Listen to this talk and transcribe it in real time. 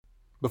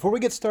Before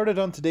we get started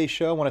on today's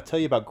show, I want to tell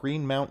you about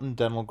Green Mountain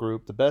Dental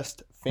Group, the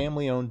best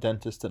family-owned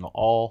dentist in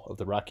all of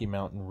the Rocky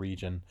Mountain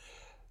region.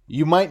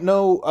 You might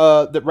know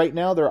that right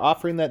now they're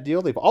offering that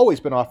deal. They've always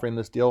been offering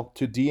this deal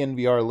to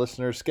DNVR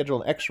listeners.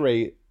 Schedule an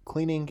x-ray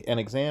cleaning and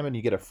exam, and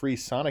you get a free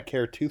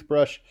Sonicare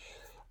toothbrush.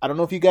 I don't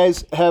know if you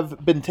guys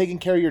have been taking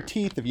care of your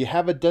teeth, if you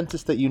have a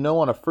dentist that you know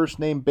on a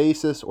first-name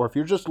basis, or if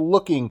you're just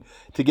looking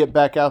to get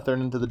back out there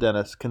and into the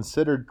dentist,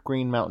 consider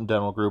Green Mountain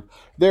Dental Group.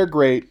 They're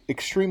great,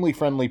 extremely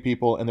friendly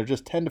people, and they're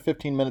just 10 to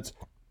 15 minutes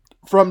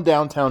from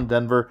downtown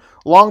Denver.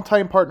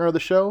 Longtime partner of the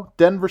show,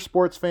 Denver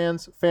sports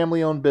fans,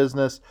 family-owned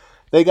business.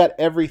 They got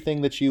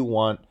everything that you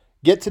want.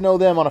 Get to know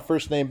them on a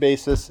first-name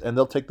basis, and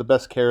they'll take the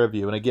best care of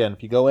you. And again,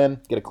 if you go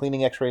in, get a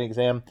cleaning, x-ray, and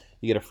exam,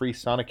 you get a free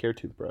Sonicare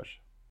toothbrush.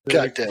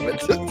 God damn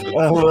it.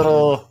 A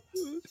little.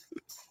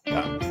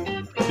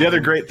 The other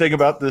great thing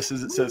about this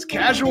is it says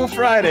Casual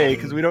Friday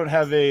because we don't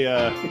have a.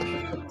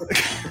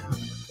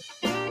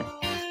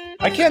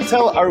 I can't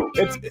tell.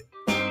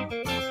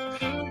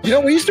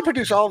 We used to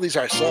produce all of these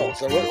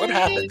ourselves. What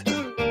happened?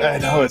 I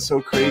know, it's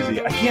so crazy.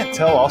 I can't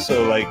tell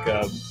also,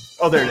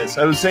 oh, there it is.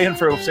 I was saying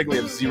for a second we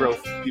have 0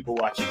 people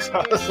watching. So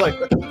I was like,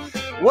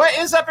 what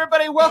is up,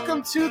 everybody?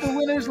 Welcome to the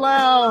Winners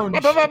Lounge.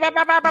 Oh, man,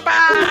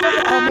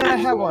 I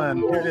have one.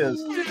 Here it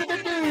is.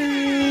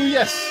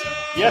 Yes.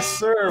 Yes,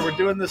 sir. We're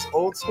doing this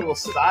old school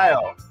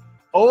style.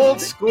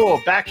 Old school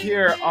back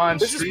here on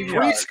This is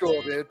StreamYard.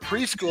 preschool, dude.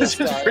 Preschool This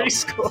style.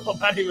 is preschool,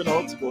 not even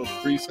old school.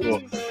 It's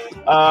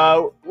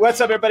preschool.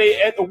 What's up, everybody?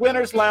 At the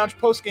Winners Lounge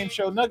post-game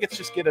show, Nuggets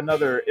just get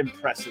another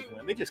impressive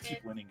win. They just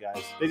keep winning,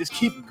 guys. They just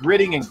keep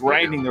gritting and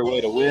grinding their way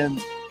to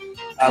wins.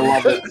 I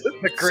love it.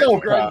 The grit So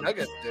and grind proud.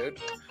 nuggets, dude.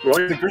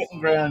 The Grit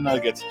and Grind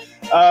Nuggets.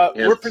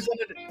 We're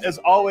presented, as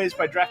always,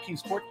 by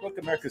DraftKings Sportsbook,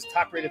 America's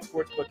top-rated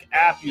sportsbook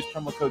app. Use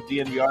promo code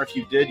DNVR if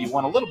you did. You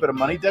won a little bit of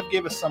money. Dev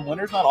gave us some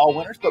winners, not all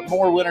winners, but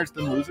more winners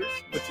than losers,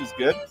 which is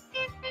good.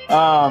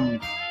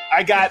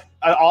 I got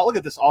look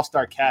at this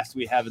all-star cast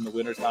we have in the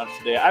Winners Lounge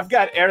today. I've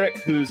got Eric,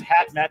 whose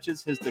hat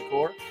matches his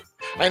decor.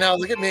 I know.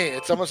 Look at me.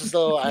 It's almost as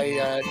though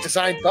I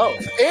designed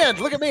both. And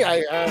look at me.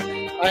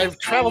 I've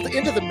traveled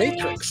into the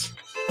Matrix.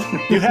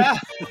 You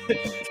have.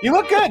 You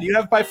look good. You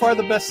have by far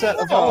the best set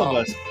of all of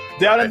us.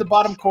 Down in the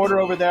bottom corner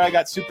over there, I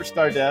got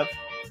Superstar Dev.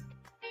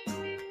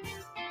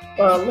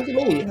 Look at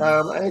me.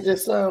 I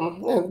just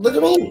look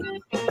at me.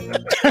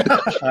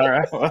 All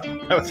right. Well,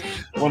 that was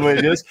one way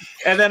to do this.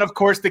 And then, of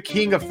course, the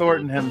king of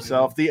Thornton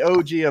himself, the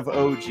OG of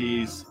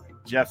OGs,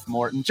 Jeff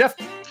Morton. Jeff,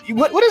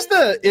 what is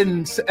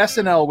in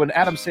SNL when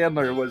Adam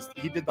Sandler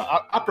he did the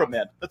Opera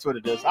Man? That's what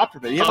it is.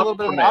 Opera Man. He had a little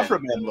bit of an Opera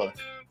Man look.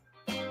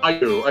 I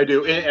do,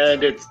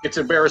 and it's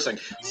embarrassing.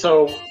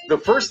 So the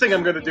first thing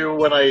I'm going to do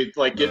when I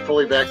get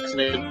fully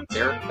vaccinated,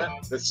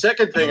 the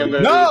second thing I'm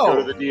going to do is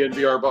go to the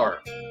DNVR bar.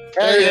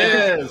 There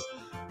it is.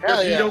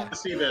 Hell You yeah. don't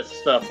see this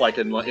stuff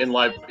in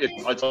live.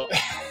 It's all,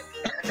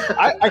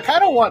 I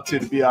kind of want to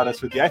be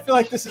honest with you. I feel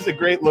like this is a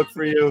great look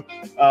for you.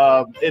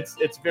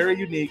 It's very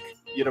unique.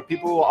 You know,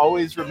 people will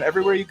always remember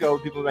everywhere you go.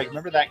 People are like,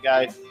 remember that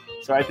guy.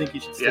 So I think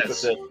you should stick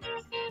with it.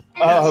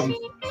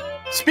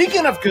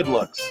 Speaking of good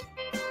looks.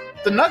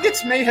 The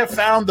Nuggets may have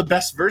found the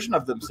best version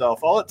of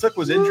themselves. All it took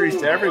was injuries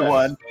to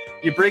everyone.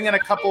 You bring in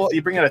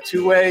you bring in a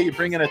 2-way, you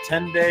bring in a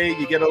 10-day,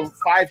 you get a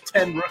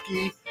 5'10"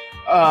 rookie.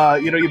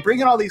 You bring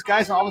in all these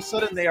guys, and all of a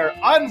sudden they are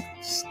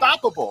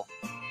unstoppable.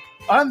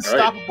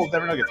 Unstoppable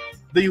Denver Nuggets.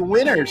 The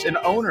winners and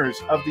owners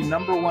of the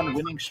 #1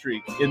 winning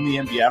streak in the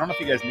NBA. I don't know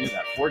if you guys knew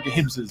that. 4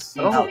 games is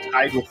somehow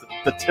tied with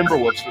the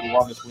Timberwolves for the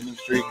longest winning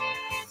streak.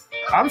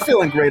 I'm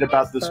feeling great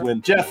about this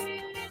win. Jeff,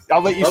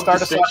 I'll let you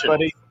start us off,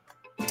 buddy.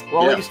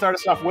 Well, I'll let you start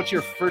us off. What's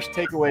your first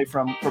takeaway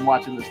from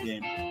watching this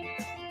game?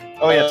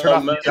 Oh, yeah, turn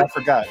off the music. I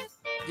forgot.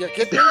 Yeah,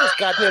 get rid of this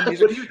goddamn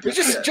music.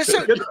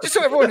 Just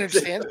so everyone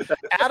understands,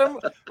 Adam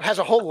has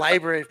a whole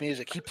library of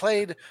music. He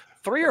played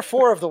 3 or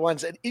 4 of the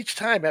ones, and each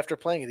time after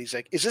playing it, he's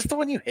like, is this the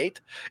one you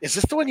hate? Is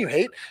this the one you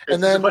hate?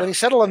 And then when he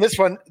settled on this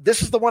one,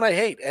 this is the one I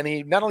hate. And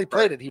he not only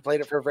played it, he played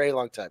it for a very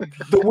long time.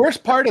 The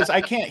worst part is I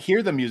can't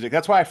hear the music.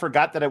 That's why I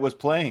forgot that it was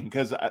playing,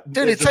 because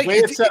it's the way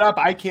it's set up,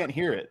 I can't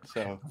hear it.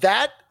 So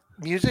that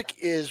music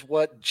is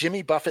what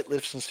Jimmy Buffett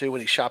listens to when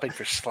he's shopping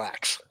for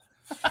slacks.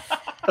 I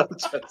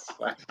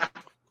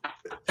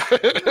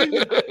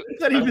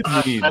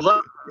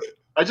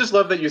just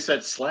love that you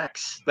said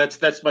slacks.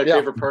 That's my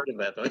favorite part of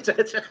that, though.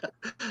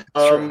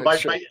 My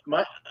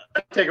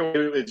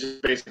takeaway is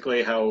just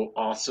basically how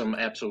awesome,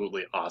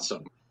 absolutely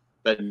awesome,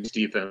 that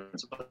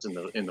defense was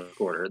in the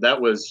quarter.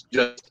 That was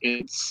just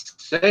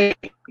insane.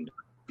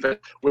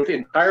 With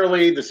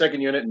entirely the second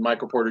unit and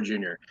Michael Porter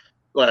Jr.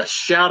 A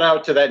shout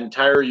out to that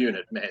entire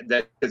unit, man.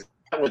 That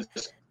was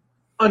just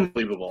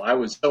unbelievable. I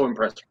was so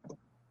impressed.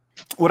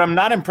 What I'm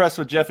not impressed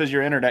with, Jeff, is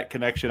your internet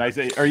connection. I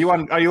say, are you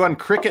on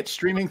Cricket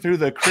streaming through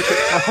the Cricket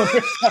phone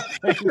or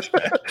something? What's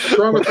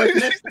wrong with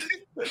that?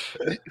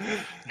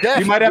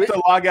 You might have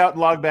to log out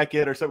and log back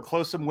in, or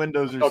close some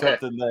windows or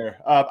something there.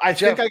 I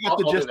think I got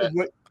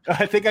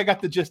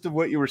the gist of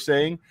what you were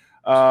saying.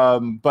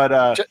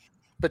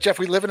 But Jeff,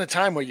 we live in a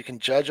time where you can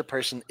judge a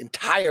person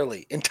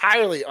entirely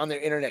on their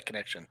internet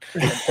connection.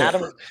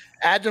 And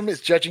Adam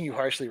is judging you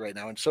harshly right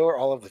now, and so are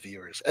all of the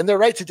viewers, and they're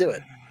right to do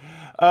it.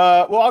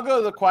 Well, I'll go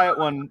to the quiet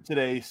one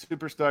today,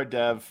 Superstar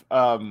Dev.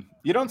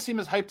 You don't seem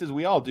as hyped as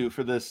we all do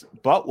for this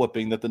butt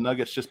whooping that the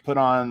Nuggets just put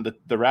on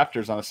the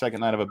Raptors on the second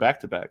night of a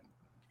back-to-back.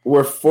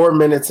 We're 4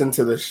 minutes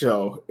into the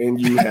show, and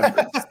you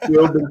have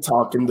still been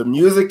talking. The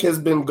music has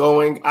been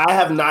going. I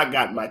have not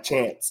gotten my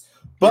chance,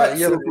 but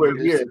since we're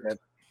here,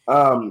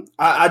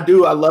 I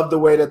love the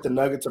way that the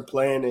Nuggets are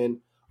playing, and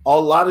a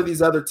lot of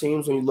these other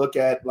teams, when you look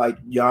at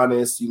like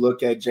Giannis, you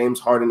look at James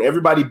Harden,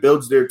 everybody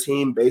builds their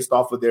team based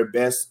off of their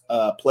best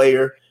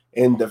player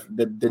and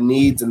the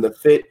needs and the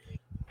fit.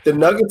 The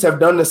Nuggets have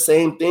done the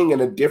same thing in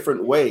a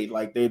different way.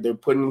 Like they're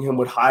putting him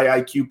with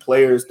high IQ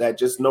players that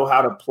just know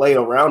how to play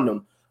around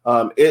them.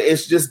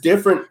 It's just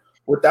different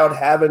without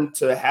having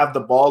to have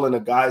the ball in a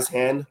guy's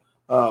hand,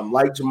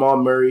 like Jamal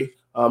Murray,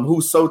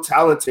 who's so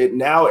talented.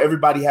 Now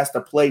everybody has to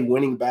play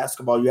winning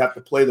basketball. You have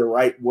to play the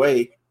right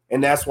way.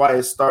 And that's why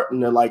it's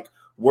starting to like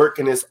work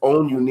in its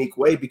own unique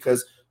way,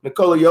 because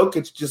Nikola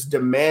Jokic just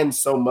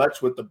demands so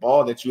much with the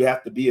ball that you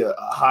have to be a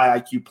high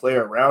IQ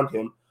player around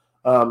him.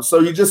 So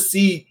you just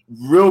see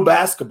real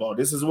basketball.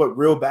 This is what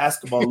real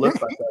basketball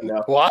looks like right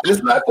now. And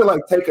it's not to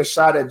like take a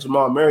shot at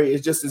Jamal Murray.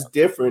 It's just as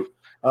different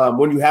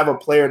when you have a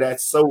player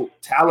that's so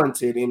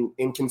talented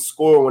and can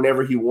score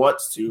whenever he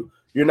wants to.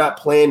 You're not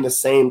playing the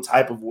same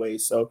type of way.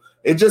 So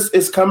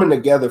it's coming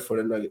together for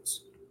the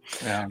Nuggets.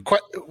 Yeah.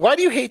 Why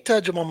do you hate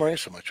Jamal Murray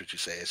so much, would you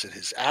say? Is it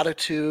his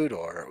attitude,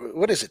 or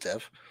what is it,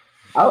 Dev?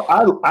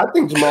 I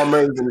think Jamal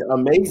Murray is an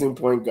amazing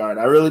point guard.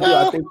 I really do.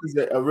 I think he's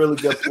a really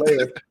good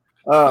player.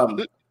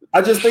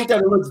 I just think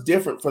that it looks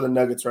different for the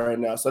Nuggets right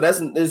now. So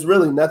there's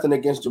really nothing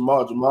against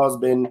Jamal.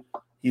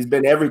 He's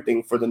been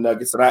everything for the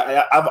Nuggets. And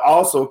I've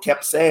also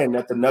kept saying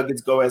that the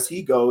Nuggets go as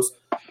he goes,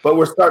 but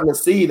we're starting to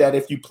see that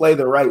if you play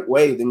the right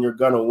way, then you're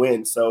going to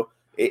win. So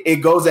it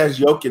goes as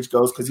Jokic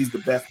goes because he's the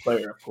best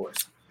player, of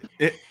course.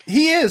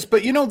 He is,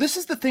 but this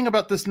is the thing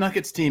about this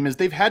Nuggets team is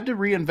they've had to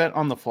reinvent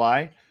on the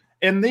fly,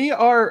 and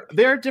they're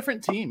a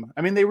different team.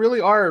 I mean, they really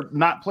are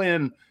not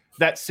playing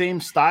that same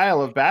style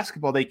of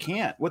basketball. They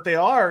can't. What they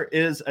are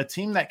is a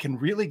team that can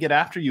really get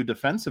after you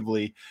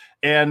defensively,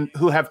 and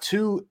who have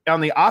two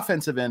on the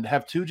offensive end,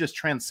 have two just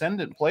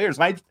transcendent players.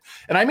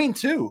 And I mean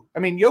two. I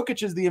mean,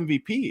 Jokic is the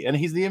MVP, and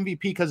he's the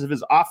MVP because of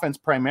his offense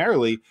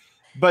primarily,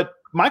 but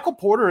Michael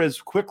Porter is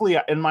quickly,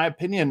 in my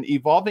opinion,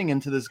 evolving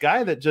into this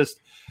guy that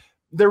just –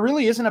 there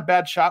really isn't a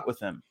bad shot with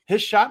him.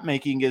 His shot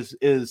making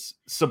is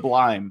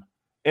sublime.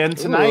 And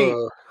tonight,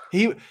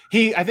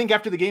 he I think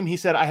after the game, he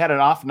said, I had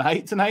an off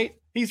night tonight.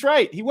 He's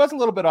right. He was a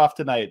little bit off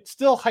tonight.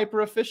 Still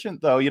hyper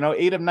efficient though.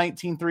 8 of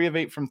 19, 3 of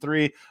 8 from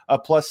 3,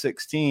 plus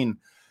 16.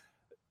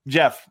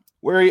 Jeff,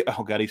 where are you?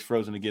 Oh God, he's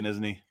frozen again,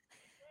 isn't he?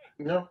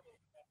 No.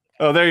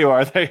 Oh, there you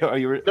are. There you are.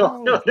 You were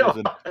no.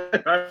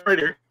 I'm right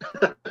here.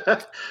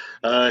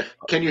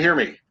 Can you hear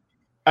me?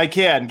 I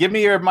can. Give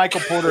me your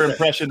Michael Porter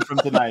impression from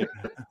tonight.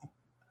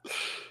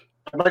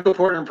 Michael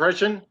Porter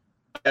impression?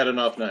 I had an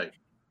off night.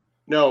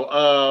 No,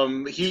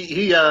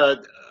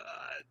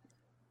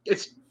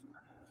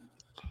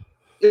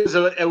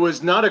 it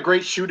was not a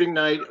great shooting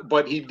night,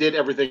 but he did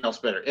everything else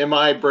better. Am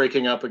I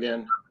breaking up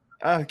again?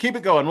 Keep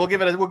it going. We'll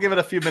give it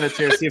a few minutes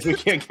here. See if we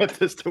can't get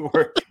this to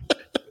work.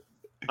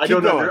 I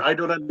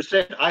don't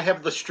understand. I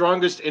have the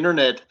strongest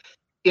internet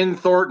in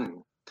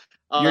Thornton.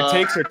 Your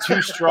takes are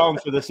too strong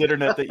for this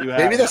internet that you have.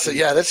 Maybe that's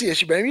the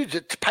issue. Maybe you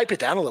just pipe it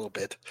down a little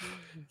bit.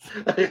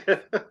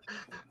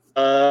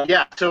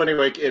 So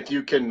anyway, if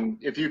you can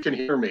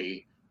hear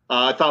me,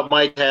 I thought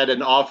Mike had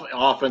an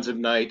offensive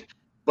night,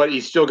 but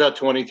he still got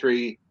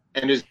 23,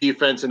 and his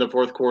defense in the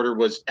fourth quarter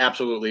was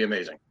absolutely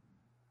amazing.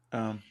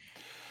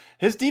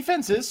 His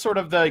defense is sort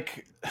of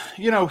like,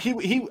 he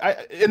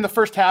in the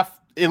first half,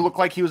 it looked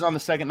like he was on the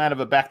second night of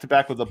a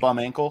back-to-back with a bum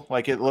ankle.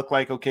 Like it looked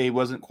like, okay, he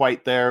wasn't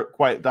quite there,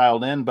 quite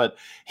dialed in, but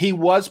he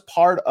was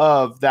part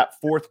of that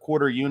fourth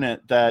quarter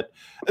unit that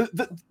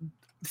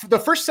the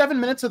first 7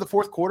 minutes of the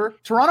fourth quarter,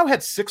 Toronto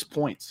had 6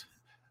 points.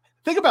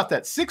 Think about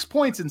that. 6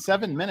 points in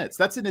 7 minutes.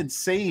 That's an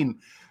insane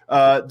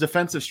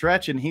defensive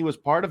stretch, and he was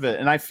part of it.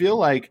 And I feel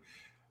like,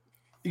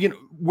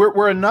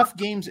 we're enough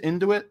games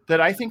into it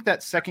that I think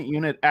that second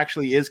unit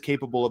actually is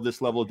capable of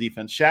this level of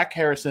defense. Shaq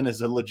Harrison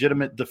is a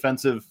legitimate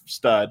defensive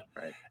stud.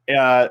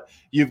 Right.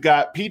 You've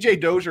got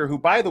PJ Dozier, who,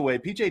 by the way,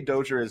 PJ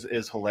Dozier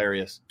is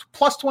hilarious.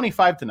 Plus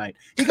 25 tonight.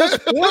 He goes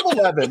 4 of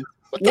 11.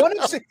 1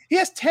 of 6. He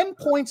has 10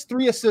 points,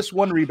 3 assists,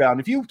 1 rebound.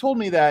 If you told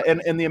me that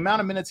and the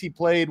amount of minutes he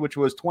played, which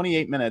was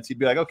 28 minutes, you'd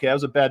be like, okay, that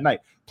was a bad night.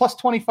 Plus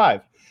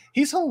 25.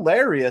 He's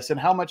hilarious in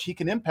how much he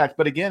can impact.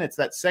 But again, it's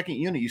that second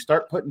unit. You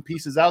start putting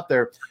pieces out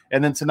there.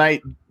 And then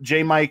tonight,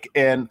 J. Mike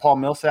and Paul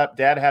Millsap,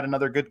 Dad had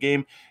another good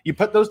game. You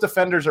put those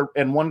defenders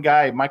and one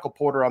guy, Michael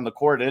Porter, on the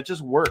court, and it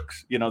just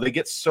works. They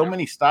get so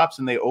many stops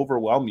and they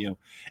overwhelm you.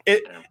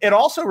 It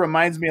also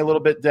reminds me a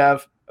little bit,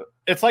 Dev,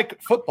 it's like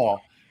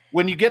football.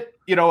 When you get,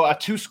 a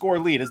 2-score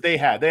lead, as they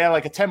had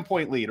like a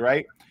 10-point lead,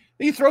 right?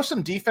 You throw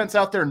some defense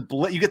out there and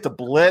you get to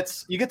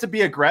blitz, you get to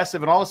be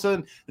aggressive, and all of a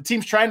sudden the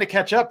team's trying to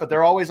catch up, but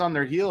they're always on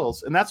their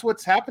heels. And that's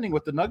what's happening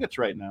with the Nuggets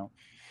right now.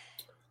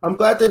 I'm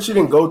glad that you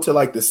didn't go to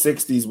like the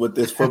 60s with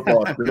this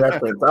football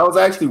reference. I was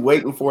actually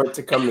waiting for it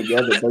to come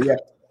together. But yeah,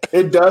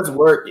 it does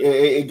work.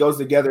 It goes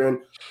together. And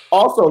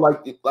also,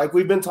 like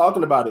we've been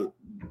talking about it,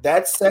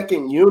 that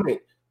second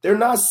unit, they're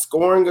not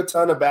scoring a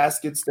ton of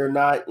baskets. They're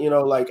not,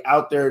 like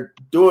out there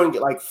doing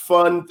like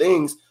fun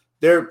things.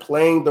 They're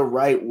playing the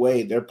right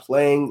way. They're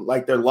playing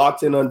like they're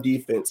locked in on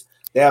defense.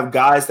 They have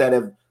guys that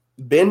have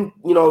been,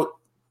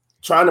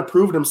 trying to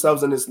prove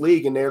themselves in this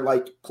league, and they're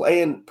like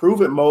playing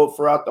prove it mode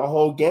throughout the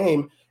whole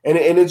game. And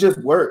it just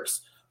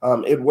works.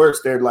 It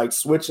works. They're like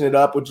switching it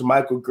up with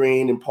JaMychal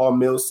Green and Paul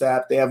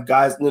Millsap. They have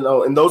guys,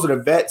 and those are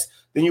the vets.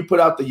 Then you put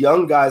out the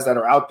young guys that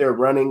are out there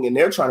running, and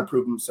they're trying to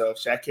prove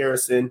themselves. Shaq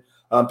Harrison,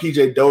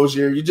 PJ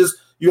Dozier.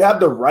 You have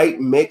the right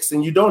mix,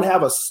 and you don't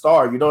have a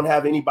star. You don't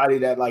have anybody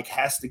that like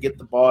has to get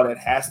the ball, that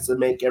has to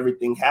make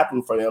everything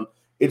happen for them.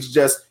 It's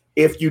just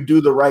if you do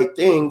the right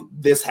thing,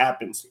 this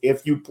happens.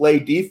 If you play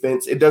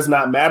defense, it does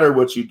not matter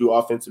what you do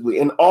offensively.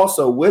 And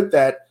also with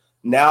that,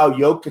 now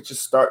Jokic is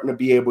starting to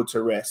be able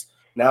to rest.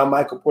 Now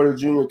Michael Porter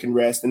Jr. can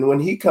rest. And when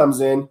he comes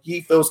in,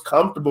 he feels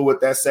comfortable with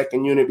that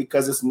second unit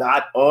because it's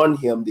not on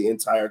him the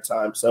entire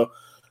time. So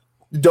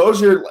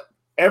Dozier,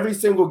 every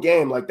single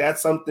game, like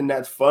that's something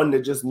that's fun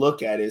to just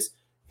look at.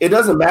 It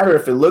doesn't matter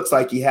if it looks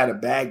like he had a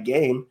bad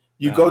game.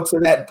 You go to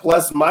that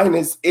plus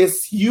minus,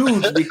 it's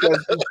huge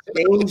because he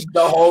changed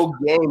the whole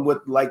game with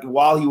like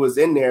while he was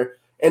in there.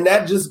 And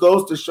that just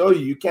goes to show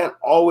you can't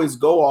always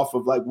go off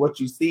of like what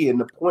you see in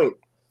the point.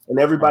 And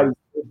everybody's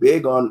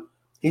big on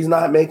he's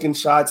not making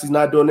shots, he's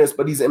not doing this,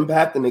 but he's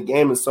impacting the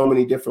game in so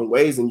many different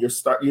ways. And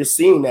you're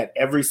seeing that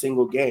every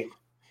single game.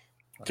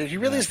 Dude, he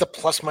really is the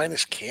plus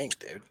minus king,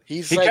 dude.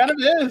 He kind of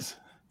is.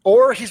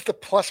 Or he's the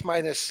plus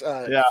minus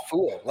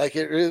fool. Like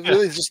it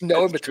really is just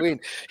no in between.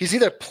 He's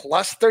either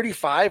plus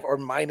 35 or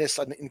minus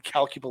an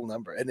incalculable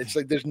number. And it's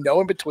like there's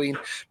no in between.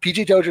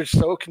 PJ Dozier is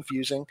so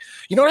confusing.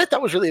 You know what I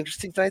thought was really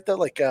interesting tonight, though?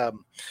 Like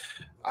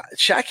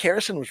Shaq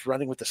Harrison was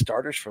running with the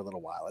starters for a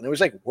little while, and it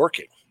was like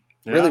working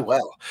really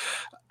well.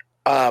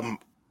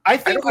 I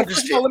think,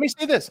 first of all, let me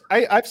say this.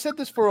 I've said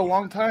this for a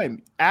long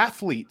time.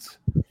 Athletes.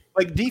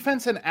 Like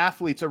defense and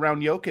athletes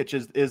around Jokic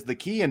is the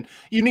key, and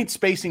you need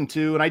spacing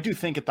too. And I do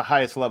think at the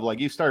highest level, like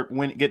you start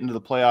getting to the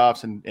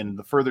playoffs, and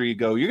the further you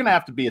go, you're going to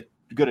have to be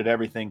good at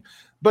everything.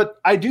 But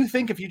I do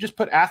think if you just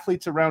put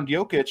athletes around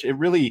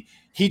Jokic,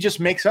 he just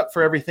makes up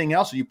for everything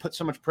else. You put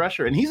so much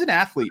pressure, and he's an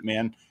athlete,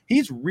 man.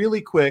 He's really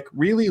quick,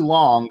 really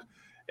long,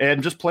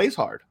 and just plays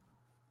hard.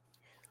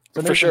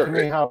 For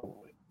sure.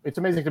 It's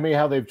amazing to me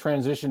how they've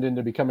transitioned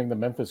into becoming the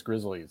Memphis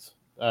Grizzlies.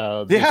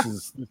 This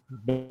has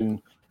been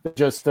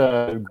just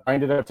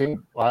grinded out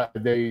team.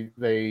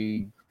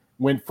 They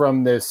went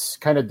from this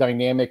kind of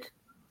dynamic,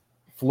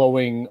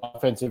 flowing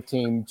offensive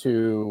team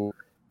to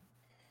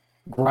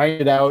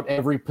grind it out.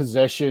 Every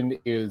possession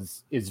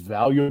is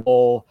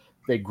valuable.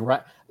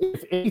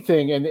 If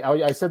anything, and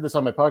I said this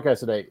on my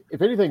podcast today.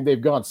 If anything,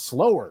 they've gone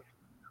slower.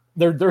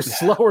 They're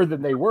slower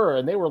than they were,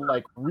 and they were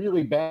like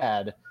really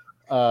bad.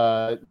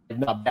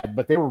 Not bad,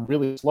 but they were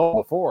really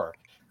slow before.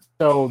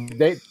 So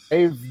they've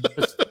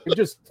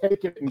just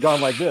taken it and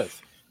gone like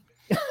this.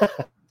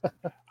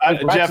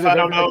 Jeff, I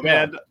don't know,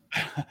 man.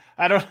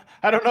 I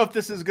don't know if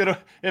this is if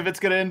it's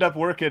gonna end up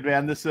working,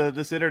 man. This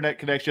internet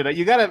connection.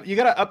 You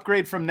gotta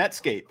upgrade from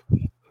Netscape.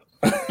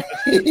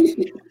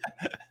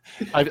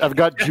 I've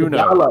got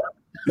Juno.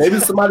 Maybe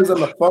somebody's on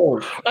the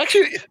phone.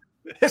 Actually,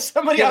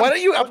 somebody. Why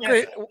don't you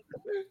upgrade?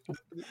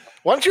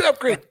 Why don't you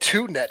upgrade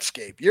to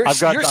Netscape? You're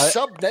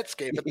sub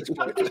Netscape at this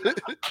point.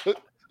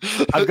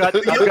 I've got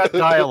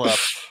dial-up.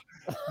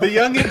 The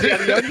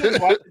youngins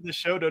watching the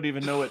show don't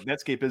even know what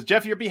Netscape is.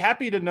 Jeff, you'll be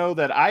happy to know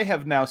that I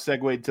have now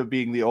segued to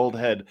being the old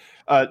head.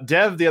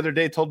 Dev the other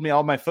day told me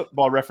all my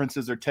football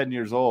references are 10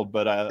 years old,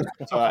 but I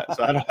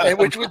don't and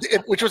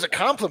which was a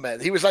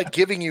compliment. He was like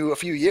giving you a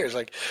few years.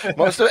 Like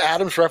most of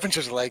Adam's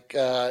references are like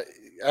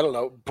I don't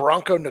know,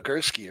 Bronco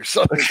Nagurski or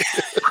something.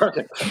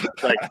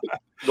 Like,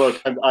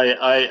 look,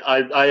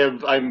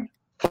 I'm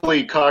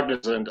fully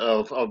cognizant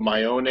of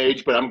my own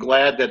age, but I'm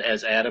glad that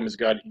as Adam is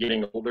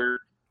getting older,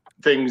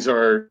 things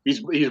are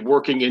he's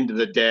working into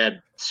the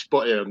dad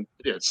spot in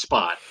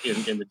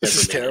the. This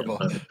is terrible.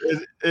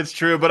 It's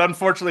true, but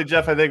unfortunately,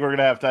 Jeff, I think we're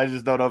gonna have to. I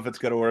just don't know if it's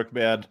gonna work,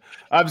 man.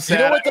 I'm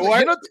sad.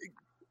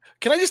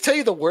 Can I just tell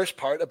you the worst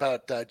part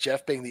about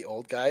Jeff being the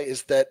old guy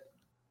is that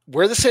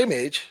we're the same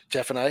age,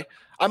 Jeff and I.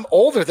 I'm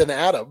older than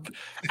Adam.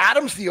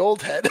 Adam's the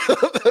old head.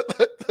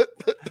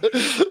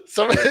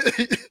 So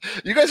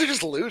you guys are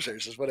just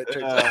losers, is what it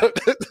turns out.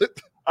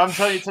 I'm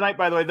telling you tonight,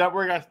 by the way, that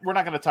we're not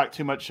going to talk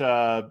too much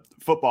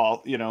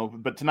football,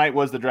 but tonight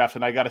was the draft,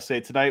 and I got to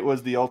say, tonight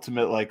was the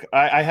ultimate. Like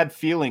I had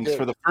feelings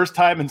for the first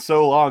time in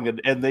so long,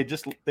 and they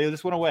just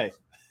went away.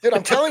 Dude,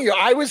 I'm telling you,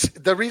 I was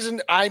the reason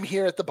I'm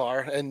here at the bar,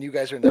 and you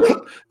guys are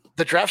not.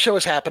 The draft show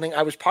is happening.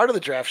 I was part of the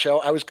draft show.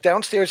 I was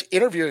downstairs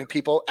interviewing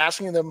people,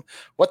 asking them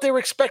what they were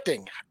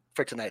expecting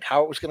for tonight,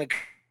 how it was going to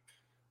go.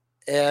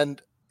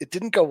 And It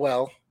didn't go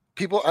well.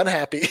 People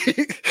unhappy.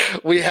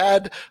 We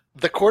had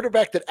the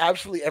quarterback that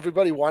absolutely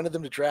everybody wanted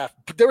them to draft.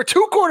 But there were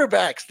 2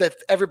 quarterbacks that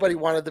everybody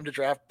wanted them to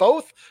draft,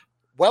 both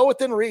well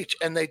within reach,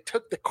 and they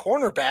took the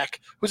cornerback,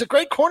 who's a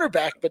great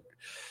cornerback, but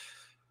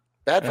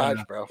bad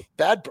vibes, bro.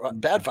 Bad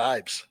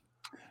vibes.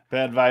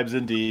 Bad vibes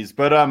indeed.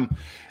 But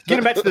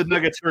getting back to the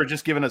Nuggets who are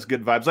just giving us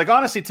good vibes. Like,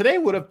 honestly, today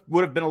would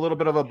have been a little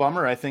bit of a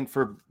bummer, I think,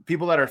 for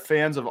people that are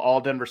fans of all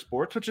Denver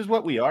sports, which is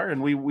what we are.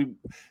 And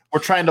we're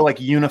trying to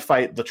like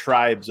unify the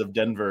tribes of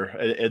Denver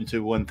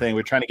into one thing.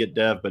 We're trying to get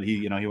Dev, but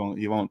he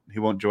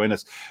won't join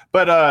us.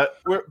 But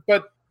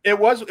it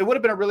would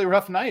have been a really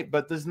rough night.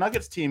 But this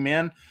Nuggets team,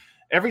 man,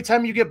 every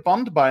time you get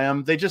bummed by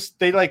them,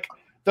 they're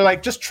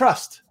like, just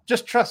trust,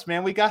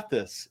 man, we got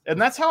this.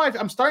 And that's how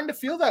I'm starting to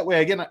feel that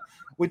way again.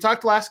 We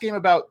talked last game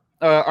about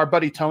our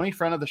buddy Tony,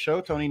 friend of the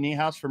show, Tony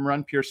Niehaus from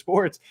Run Pure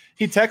Sports.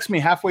 He texted me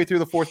halfway through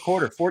the fourth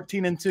quarter,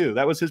 14-2.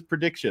 That was his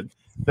prediction,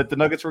 that the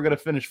Nuggets were going to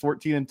finish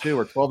 14-2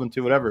 or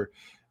 12-2, whatever.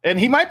 And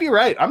he might be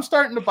right. I'm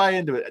starting to buy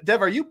into it.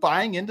 Dev, are you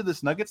buying into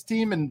this Nuggets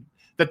team and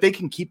that they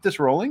can keep this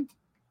rolling?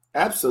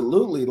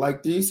 Absolutely.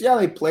 Like, do you see how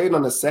they played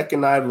on the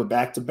second night of a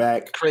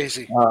back-to-back?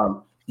 Crazy.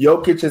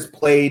 Jokic has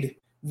played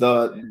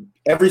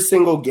every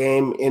single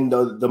game in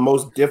the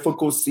most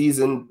difficult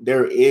season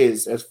there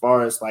is, as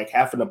far as like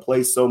having to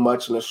play so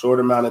much in a short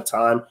amount of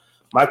time.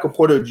 Michael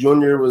Porter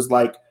Jr. was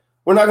like,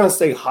 we're not going to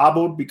say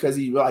hobbled because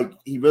he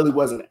really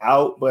wasn't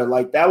out, but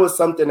like that was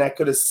something that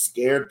could have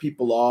scared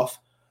people off.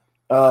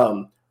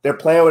 They're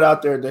playing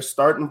without their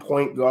starting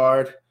point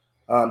guard.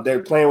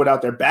 They're playing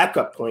without their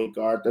backup point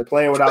guard. They're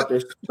playing without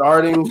their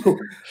starting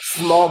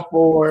small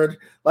forward.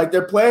 Like,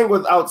 they're playing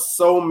without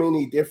so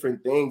many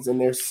different things,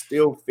 and they're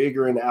still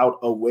figuring out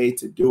a way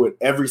to do it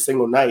every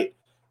single night.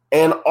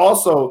 And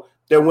also,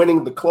 they're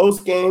winning the close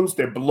games.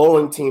 They're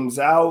blowing teams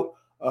out.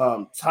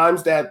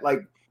 Times that,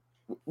 like,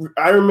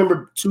 I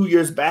remember 2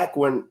 years back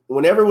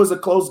whenever it was a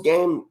close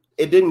game,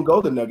 it didn't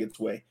go the Nuggets'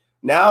 way.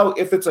 Now,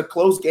 if it's a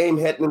close game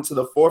heading into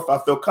the fourth, I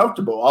feel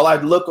comfortable. I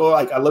look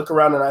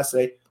around and I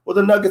say, well,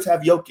 the Nuggets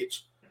have Jokic.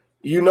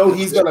 You know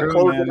he's going to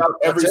close it out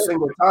every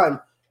single time.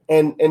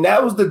 And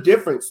that was the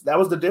difference. That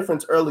was the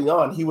difference early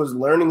on. He was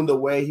learning the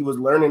way. He was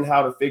learning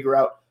how to figure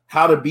out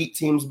how to beat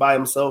teams by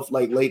himself,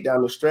 like late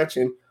down the stretch.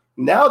 And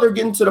now they're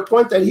getting to the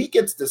point that he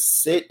gets to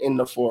sit in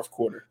the fourth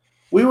quarter.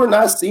 We were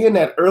not seeing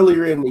that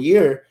earlier in the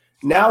year.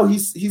 Now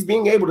he's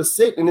being able to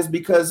sit, and it's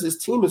because his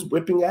team is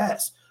whipping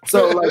ass.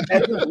 So like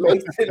that just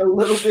makes it a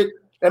little bit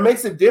 – that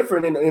makes it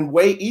different and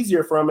way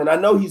easier for him. And I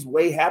know he's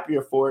way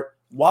happier for it,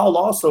 while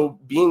also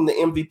being the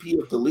MVP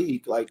of the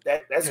league. Like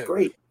that's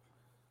great.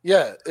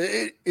 Yeah,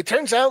 it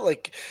turns out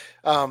like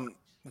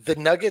the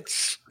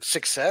Nuggets'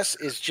 success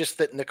is just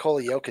that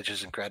Nikola Jokic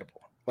is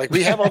incredible. Like,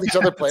 we have all these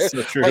other players.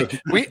 So true.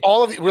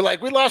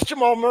 Like we lost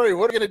Jamal Murray.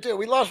 What are we going to do?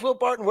 We lost Will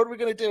Barton. What are we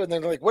going to do? And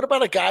then they're like, what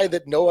about a guy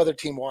that no other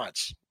team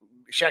wants?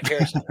 Shaq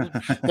Harrison.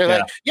 They're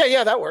like,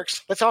 yeah, that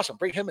works. That's awesome.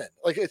 Bring him in.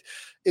 Like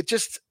it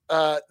just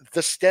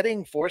the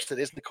steadying force that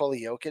is Nikola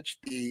Jokic,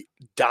 the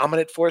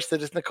dominant force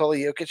that is Nikola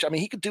Jokic. I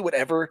mean, he could do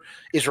whatever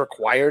is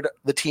required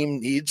the team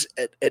needs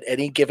at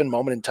any given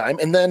moment in time.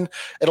 And then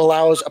it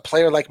allows a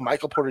player like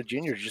Michael Porter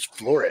Jr. to just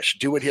flourish,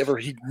 do whatever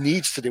he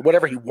needs to do,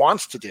 whatever he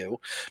wants to do,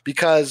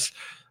 because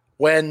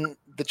when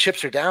the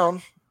chips are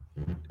down,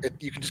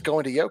 you can just go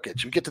into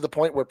Jokic. We get to the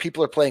point where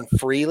people are playing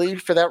freely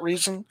for that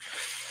reason.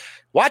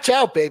 Watch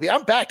out, baby.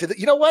 I'm back to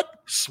you know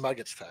what?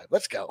 Smuggets time.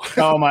 Let's go.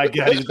 Oh, my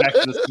God. He's back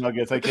to the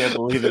Smuggets. I can't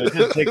believe it. It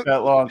didn't take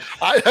that long.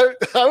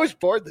 I was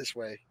bored this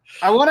way.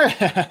 I want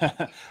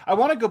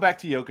to go back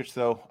to Jokic,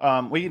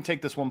 though. We can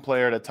take this one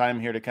player at a time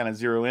here to kind of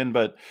zero in.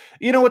 But,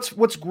 you know,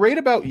 what's great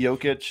about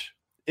Jokic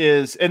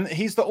is, and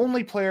he's the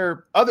only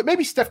player,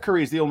 maybe Steph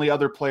Curry is the only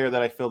other player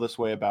that I feel this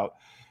way about,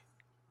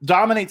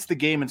 dominates the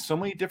game in so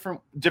many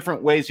different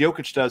ways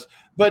Jokic does.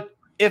 But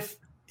if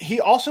he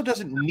also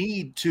doesn't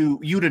need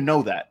you to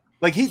know that.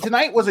 Like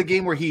tonight was a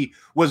game where he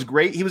was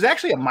great. He was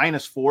actually a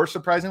 -4,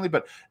 surprisingly,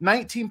 but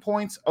 19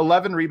 points,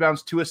 11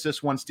 rebounds, 2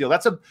 assists, 1 steal.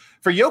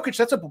 For Jokic,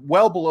 that's a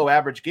well below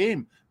average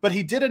game, but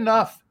he did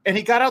enough and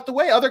he got out the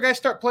way. Other guys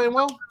start playing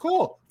well.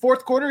 Cool.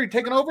 Fourth quarter, he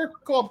taking over.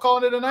 Cool. I'm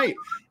calling it a night.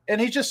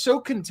 And he's just so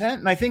content.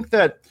 And I think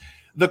that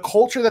the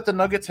culture that the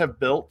Nuggets have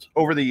built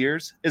over the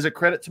years is a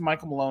credit to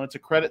Michael Malone. It's a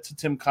credit to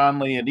Tim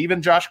Conley and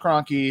even Josh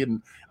Kroenke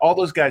and all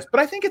those guys. But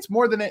I think it's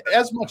more than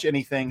as much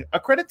anything, a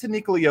credit to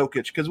Nikola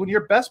Jokic, because when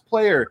your best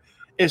player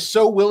is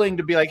so willing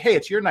to be like, hey,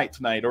 it's your night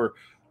tonight, or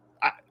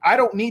I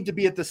don't need to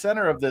be at the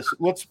center of this.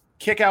 Let's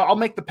kick out. I'll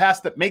make the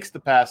pass that makes the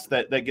pass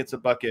that gets a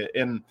bucket.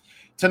 And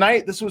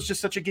tonight, this was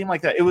just such a game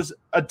like that. It was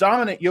a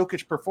dominant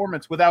Jokic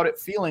performance without it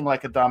feeling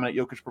like a dominant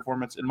Jokic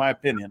performance, in my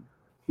opinion.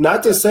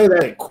 Not to say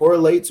that it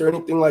correlates or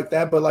anything like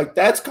that, but like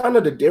that's kind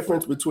of the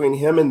difference between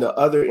him and the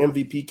other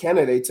MVP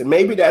candidates. And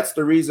maybe that's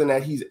the reason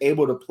that he's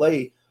able to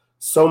play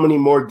so many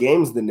more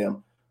games than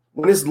them.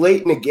 When it's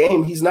late in the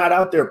game, he's not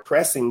out there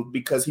pressing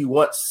because he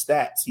wants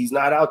stats. He's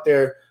not out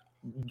there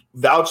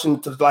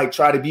vouching to like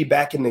try to be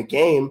back in the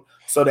game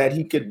so that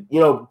he could,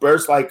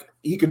 burst, like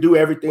he could do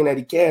everything that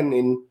he can.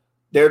 And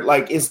they're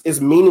like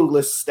it's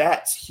meaningless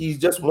stats. He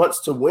just wants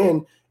to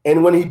win.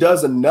 And when he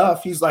does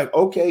enough, he's like,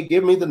 okay,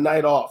 give me the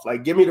night off.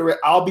 Like, give me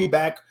I'll be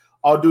back.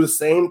 I'll do the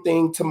same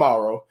thing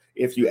tomorrow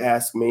if you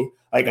ask me.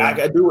 Like, I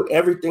got to do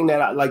everything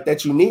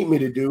that you need me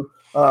to do.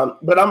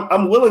 But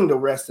I'm willing to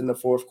rest in the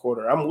fourth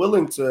quarter. I'm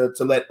willing to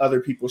let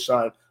other people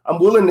shine. I'm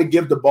willing to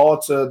give the ball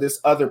to this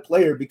other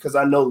player because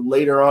I know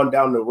later on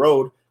down the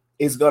road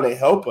it's going to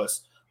help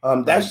us.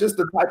 That's just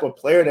the type of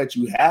player that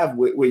you have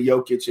with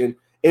Jokic, and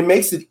it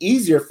makes it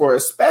easier for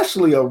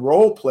especially a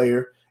role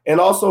player and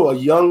also a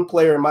young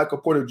player, Michael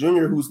Porter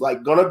Jr., who's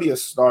like going to be a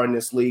star in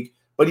this league,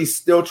 but he's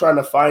still trying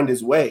to find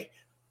his way.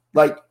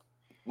 Like,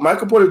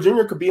 Michael Porter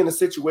Jr. could be in a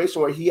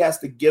situation where he has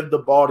to give the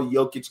ball to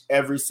Jokic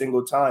every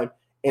single time.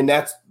 And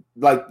that's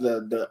like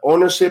the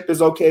ownership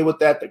is okay with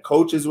that. The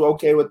coach is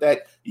okay with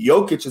that.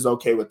 Jokic is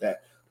okay with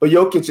that. But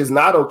Jokic is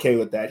not okay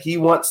with that. He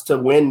wants to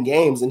win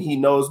games, and he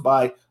knows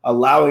by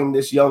allowing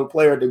this young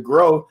player to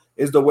grow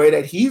is the way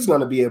that he's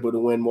going to be able to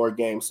win more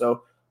games.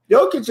 So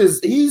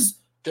Jokic he's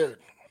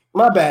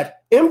my bad.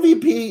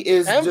 MVP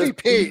is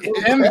MVP.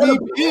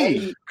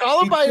 MVP.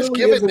 Call him by his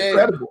given name.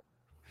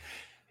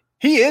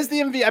 He is the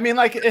MVP. I mean,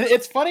 like,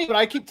 it's funny, but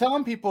I keep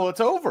telling people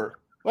it's over.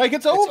 Like,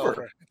 it's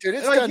over. Dude,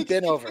 it's like,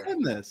 been over.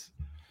 This.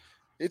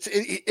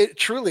 It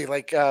truly,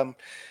 like,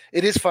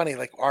 it is funny.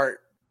 Like, our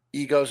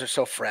egos are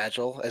so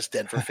fragile as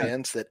Denver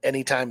fans that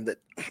anytime that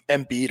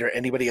Embiid or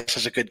anybody else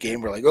has a good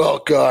game, we're like,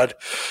 oh God,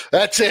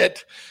 that's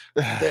it.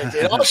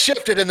 It all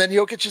shifted, and then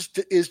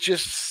Jokic is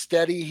just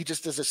steady. He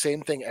just does the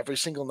same thing every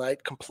single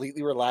night,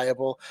 completely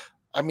reliable.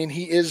 I mean,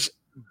 he is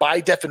by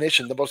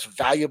definition the most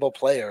valuable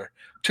player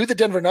to the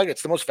Denver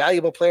Nuggets, the most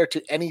valuable player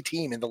to any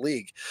team in the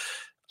league.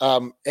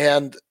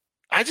 And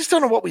I just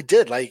don't know what we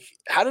did. Like,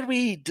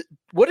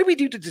 what did we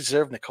do to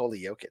deserve Nikola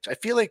Jokic? I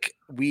feel like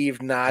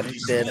we've not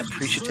been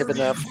appreciative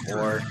enough,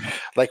 or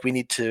like we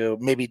need to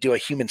maybe do a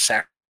human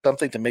sacrifice,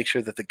 something to make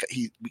sure that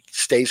he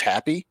stays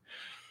happy.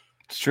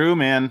 It's true,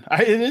 man.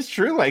 It is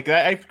true. Like,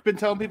 I've been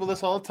telling people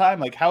this all the time.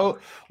 Like,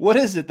 what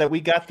is it that we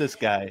got this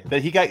guy,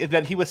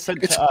 that he was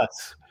sent to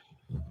us?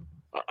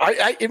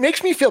 It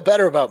makes me feel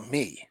better about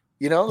me.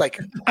 You know, like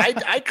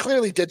I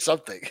clearly did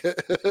something.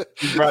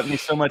 He brought me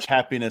so much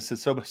happiness and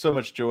so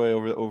much joy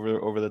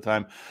over the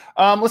time.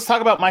 Let's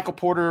talk about Michael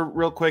Porter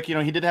real quick. You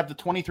know, he did have the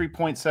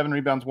 23.7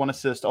 rebounds, 1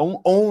 assist,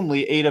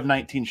 only 8 of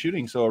 19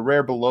 shooting, so a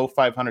rare below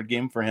 500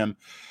 game for him.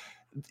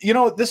 You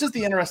know, this is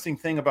the interesting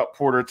thing about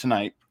Porter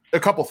tonight. A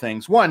couple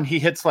things. One, he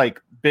hits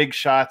like big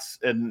shots,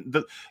 and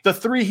the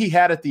 3 he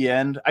had at the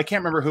end, I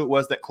can't remember who it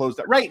was that closed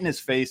that right in his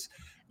face.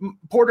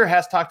 Porter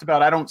has talked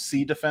about, I don't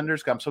see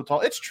defenders because I'm so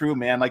tall. It's true,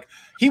 man. Like,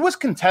 he was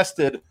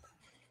contested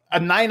a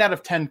 9 out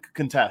of 10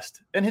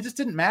 contest, and it just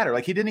didn't matter.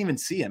 Like, he didn't even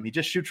see him. He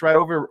just shoots right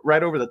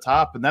over the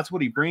top, and that's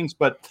what he brings.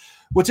 But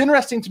what's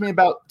interesting to me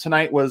about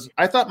tonight was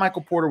I thought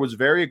Michael Porter was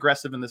very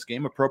aggressive in this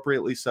game,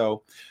 appropriately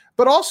so.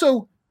 But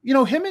also, you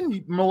know, him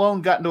and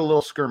Malone got into a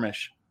little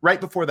skirmish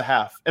right before the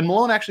half, and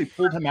Malone actually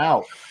pulled him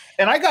out.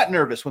 And I got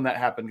nervous when that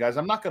happened, guys.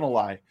 I'm not going to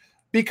lie.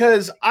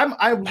 Because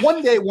I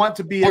one day want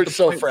to be. We're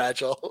so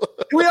fragile.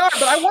 We are,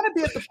 but I want to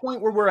be at the point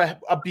where we're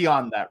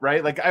beyond that,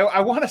 right? Like, I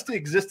want us to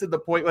exist at the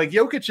point like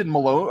Jokic and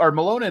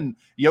Malone and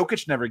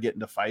Jokic never get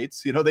into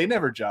fights. You know, they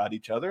never jawed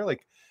each other.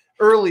 Like,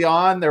 early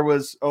on, there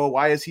was,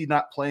 why is he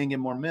not playing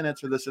in more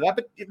minutes or this or that?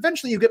 But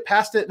eventually, you get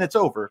past it and it's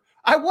over.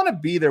 I want to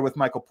be there with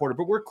Michael Porter,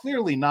 but we're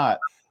clearly not.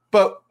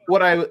 But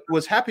what I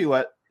was happy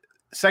with,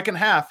 second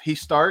half, he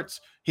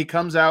starts. He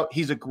comes out.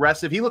 He's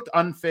aggressive. He looked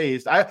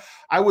unfazed.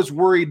 I was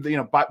worried, you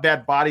know,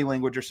 bad body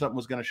language or something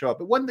was going to show up.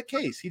 It wasn't the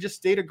case. He just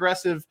stayed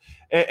aggressive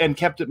and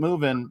kept it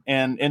moving,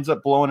 and ends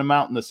up blowing him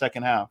out in the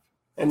second half.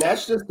 And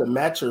that's just the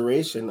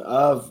maturation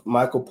of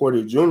Michael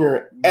Porter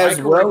Jr. as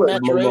well as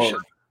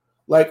Malone.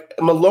 Like,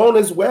 Malone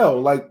as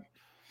well. Like,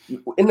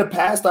 in the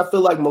past, I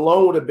feel like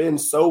Malone would have been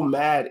so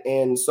mad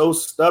and so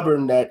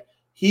stubborn that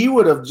he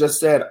would have just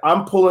said,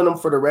 I'm pulling him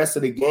for the rest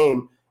of the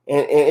game,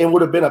 and it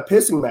would have been a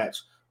pissing match.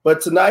 But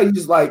tonight,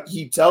 he's like,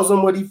 he tells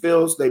them what he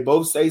feels. They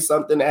both say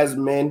something as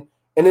men,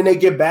 and then they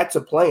get back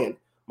to playing.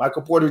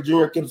 Michael Porter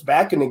Jr. gets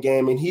back in the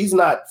game, and he's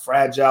not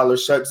fragile or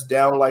shuts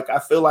down like I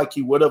feel like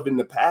he would have in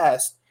the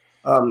past.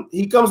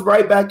 He comes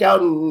right back out,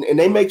 and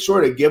they make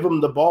sure to give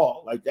him the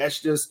ball. Like, that's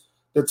just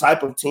the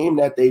type of team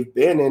that they've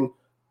been. And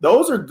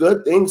those are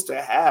good things to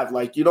have.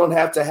 Like, you don't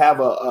have to have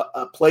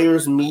a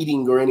players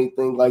meeting or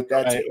anything like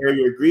that to air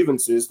your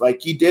grievances.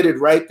 Like, he did it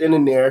right then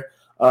and there.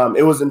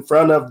 It was in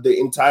front of the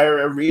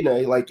entire arena.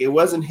 Like, it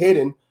wasn't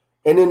hidden.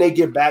 And then they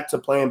get back to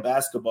playing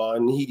basketball.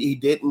 And he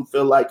didn't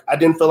feel like – I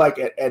didn't feel like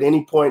at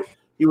any point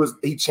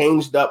he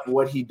changed up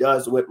what he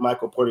does with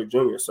Michael Porter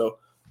Jr. So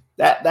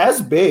that's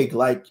big.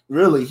 Like,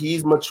 really,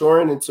 he's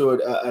maturing into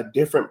a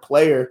different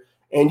player.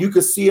 And you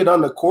could see it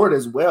on the court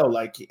as well.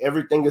 Like,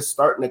 everything is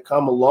starting to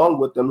come along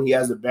with him. He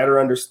has a better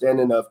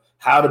understanding of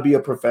how to be a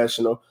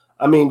professional.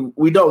 I mean,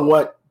 we don't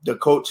want the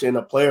coach and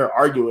a player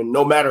arguing,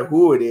 no matter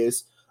who it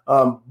is.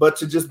 But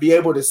to just be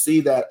able to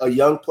see that a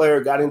young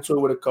player got into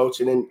it with a coach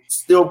and then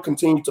still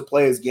continue to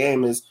play his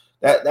game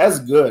that's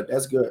good.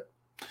 That's good.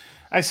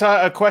 I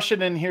saw a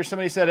question in here.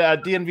 Somebody said,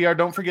 DNVR,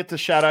 don't forget to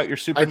shout out your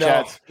super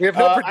chats. We have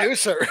no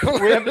producer.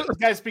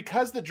 Guys,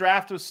 because the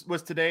draft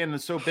was today and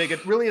it's so big,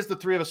 it really is the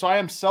three of us. So I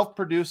am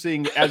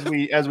self-producing as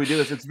we do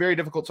this. It's very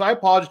difficult. So I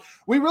apologize.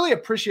 We really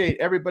appreciate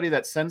everybody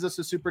that sends us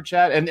a super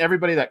chat and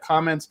everybody that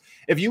comments.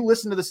 If you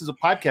listen to this as a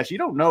podcast, you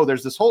don't know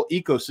there's this whole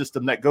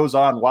ecosystem that goes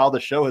on while the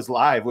show is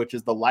live, which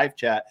is the live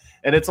chat.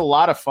 And it's a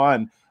lot of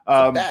fun.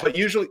 But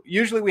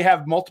usually we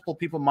have multiple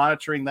people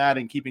monitoring that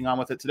and keeping on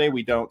with it. Today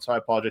we don't, so I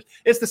apologize.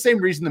 It's the same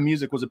reason the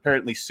music was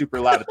apparently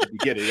super loud at the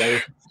beginning.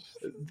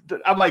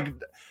 I'm like,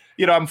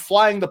 I'm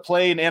flying the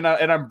plane and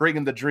I'm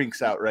bringing the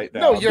drinks out right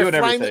now. No, you're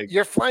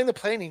flying the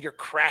plane and you're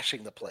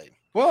crashing the plane.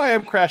 Well, I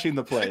am crashing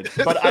the plane,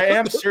 but I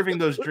am serving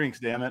those drinks.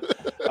 Damn it!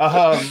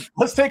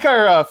 Let's take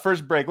our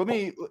first break.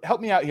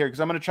 Help me out here because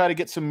I'm going to try to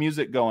get some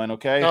music going.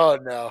 Okay? Oh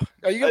no!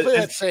 Are you going to play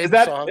that same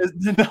song?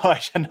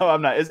 No,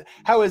 I'm not.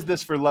 How is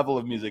this for level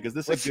of music? Is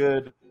this a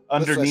good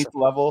underneath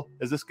level?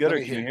 Is this good? Or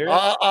can you hear it?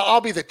 I'll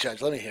be the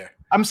judge. Let me hear.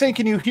 I'm saying,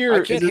 can you hear?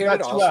 I can't hear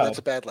it all. So that's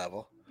a bad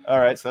level. All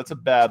right, so that's a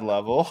bad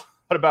level.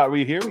 What about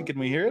we hear? Can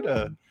we hear it?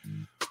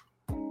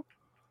 All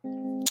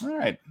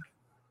right.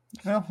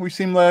 Well, we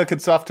seem like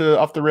it's off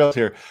the rails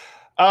here.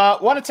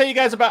 Want to tell you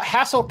guys about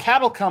Hassel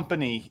Cattle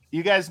Company.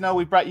 You guys know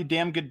we brought you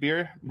damn good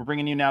beer. We're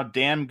bringing you now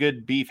damn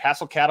good beef.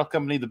 Hassel Cattle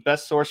Company, the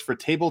best source for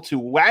table to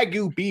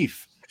Wagyu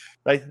beef.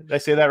 Right? Did I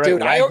say that right?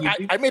 Dude,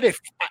 I made a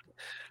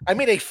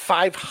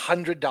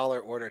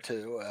 $500 order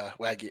to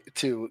Wagyu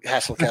to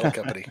Hassel Cattle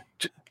Company.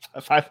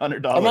 A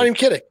 $500. I'm not even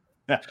kidding.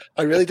 Yeah.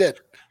 I really did.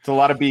 It's a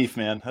lot of beef,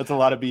 man. That's a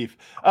lot of beef.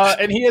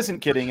 And he isn't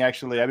kidding,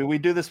 actually. I mean, we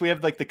do this. We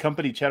have like the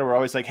company chat. We're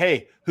always like,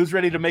 hey, who's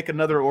ready to make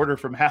another order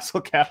from Hassel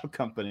Cattle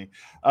Company?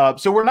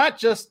 So we're not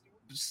just,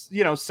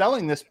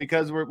 selling this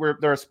because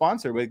they're a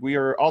sponsor. We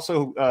are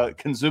also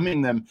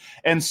consuming them.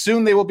 And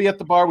soon they will be at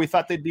the bar. We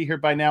thought they'd be here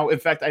by now. In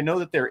fact, I know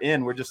that they're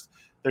in.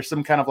 There's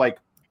some kind of like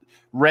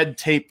red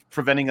tape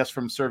preventing us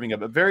from serving it.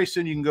 But very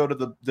soon you can go to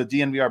the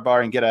DNVR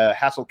bar and get a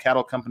Hassel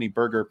Cattle Company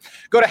burger.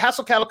 Go to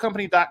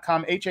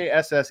HasselCattleCompany.com,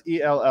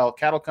 HASSELL,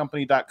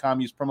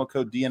 cattlecompany.com. Use promo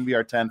code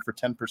DNVR10 for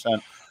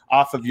 10%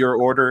 off of your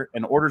order,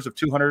 and orders of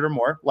 200 or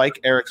more, like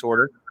Eric's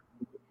order,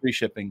 free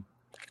shipping.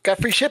 Got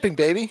free shipping,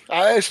 baby.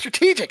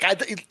 Strategic.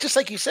 Just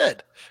like you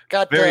said.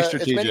 Got very as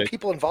strategic. Many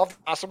people involved as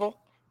possible.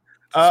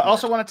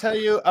 Also want to tell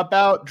you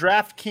about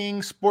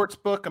DraftKings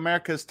Sportsbook,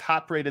 America's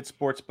top-rated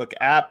sportsbook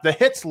app. The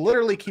hits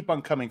literally keep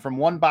on coming from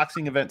one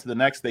boxing event to the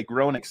next. They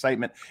grow in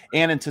excitement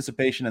and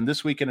anticipation, and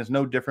this weekend is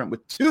no different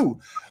with two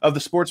of the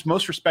sport's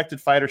most respected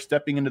fighters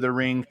stepping into the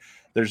ring.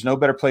 There's no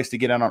better place to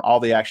get in on all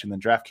the action than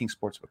DraftKings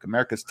Sportsbook,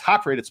 America's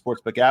top-rated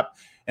sportsbook app.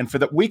 And for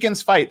the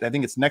weekend's fight, I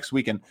think it's next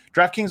weekend,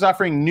 DraftKings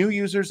offering new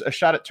users a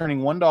shot at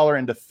turning $1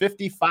 into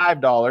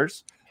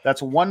 $55.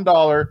 That's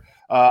 $1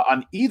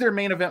 on either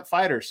main event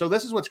fighter. So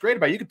this is what's great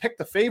about it. You can pick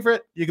the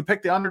favorite, you can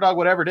pick the underdog,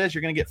 whatever it is,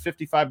 you're going to get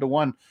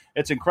 55-1.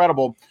 It's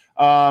incredible.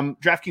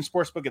 DraftKings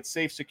Sportsbook, it's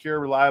safe,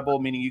 secure, reliable,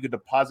 meaning you can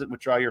deposit and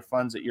withdraw your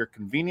funds at your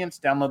convenience.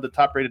 Download the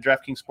top-rated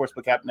DraftKings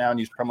Sportsbook app now and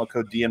use promo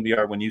code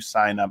DNVR when you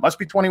sign up. Must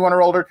be 21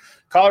 or older.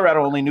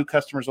 Colorado only. New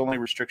customers only.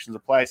 Restrictions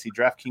apply. See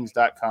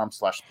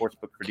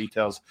DraftKings.com/sportsbook for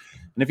details.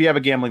 And if you have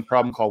a gambling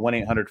problem, call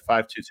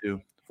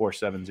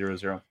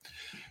 1-800-522-4700.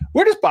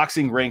 Where does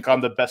boxing rank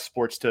on the best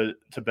sports to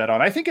bet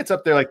on? I think it's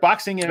up there, like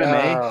boxing,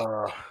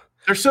 MMA.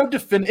 They're so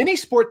any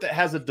sport that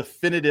has a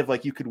definitive,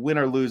 like you could win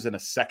or lose in a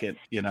second.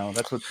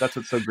 That's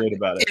what's so great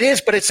about it. It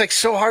is, but it's like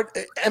so hard.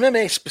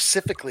 MMA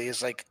specifically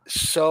is like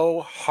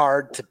so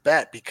hard to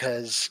bet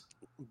because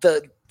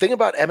the thing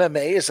about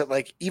MMA is that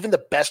like even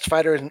the best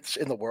fighters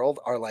in the world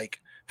are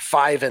like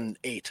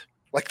 5-8.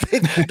 Like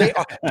they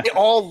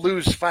all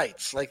lose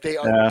fights. Like they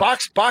are.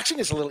 Boxing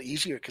is a little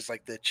easier because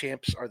like the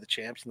champs are the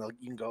champs, and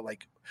you can go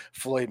like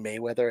Floyd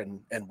Mayweather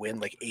and win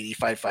like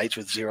 85 fights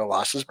with 0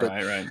 losses. But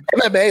right.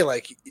 MMA,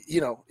 like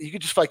you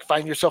could just like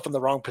find yourself in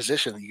the wrong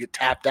position, and you get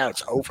tapped out.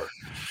 It's over.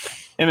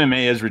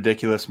 MMA is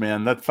ridiculous,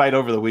 man. That fight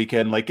over the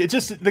weekend, like it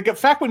just the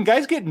fact when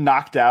guys get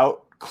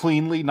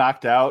cleanly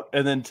knocked out,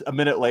 and then a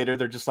minute later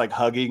they're just like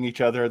hugging each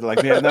other. They're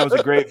like, "Man, that was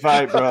a great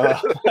fight, bro."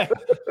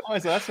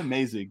 That's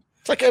amazing.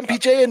 It's like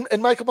MPJ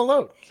and Michael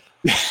Malone.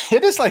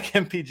 It is like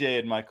MPJ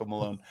and Michael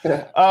Malone.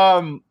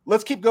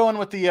 Let's keep going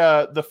with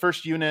the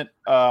first unit.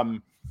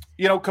 Campazzo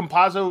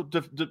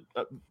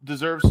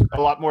deserves a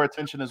lot more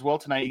attention as well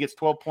tonight. He gets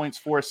 12 points,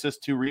 4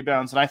 assists, 2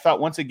 rebounds, and I thought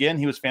once again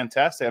he was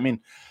fantastic. I mean,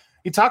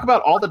 you talk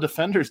about all the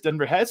defenders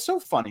Denver had. It's so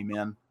funny,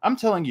 man. I'm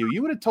telling you,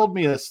 you would have told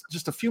me this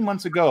just a few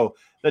months ago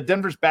that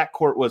Denver's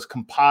backcourt was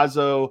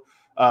Campazzo,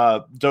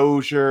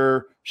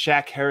 Dozier,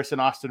 Shaq Harrison,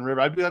 Austin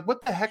River. I'd be like,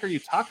 what the heck are you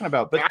talking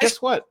about? But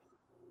guess what?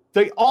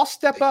 They all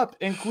step up,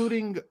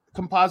 including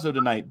Campazzo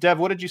tonight. Dev,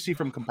 what did you see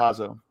from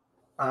Campazzo?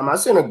 I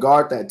seen a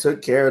guard that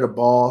took care of the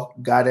ball,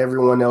 got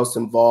everyone else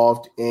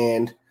involved,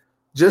 and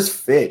just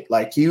fit.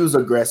 Like, he was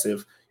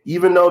aggressive.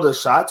 Even though the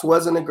shots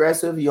wasn't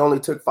aggressive, he only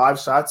took 5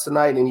 shots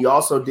tonight, and he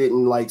also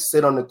didn't, like,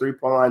 sit on the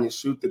three-point line and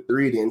shoot the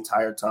 3 the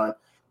entire time.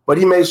 But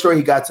he made sure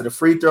he got to the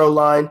free throw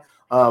line,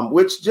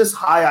 which just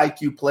high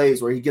IQ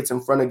plays where he gets in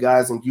front of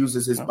guys and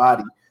uses his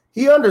body.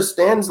 he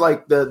understands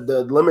like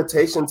the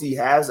limitations he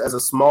has as a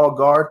small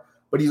guard,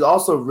 but he's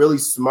also really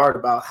smart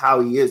about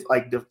how he is,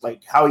 like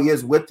how he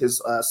is with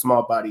his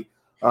small body.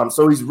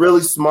 So he's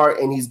really smart,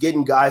 and he's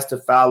getting guys to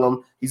foul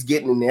him. He's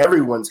getting in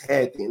everyone's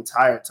head the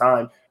entire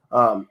time.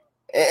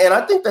 And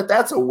I think that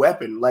that's a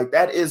weapon. Like,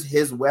 that is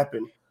his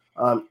weapon.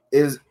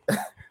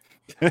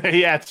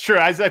 Yeah, it's true.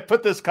 I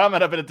put this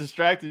comment up and it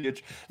distracted you.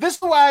 This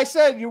is why I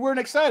said you weren't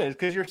excited,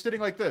 because you're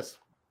sitting like this.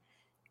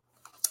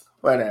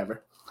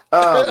 Whatever.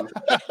 But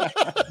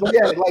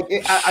yeah, like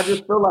I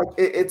just feel like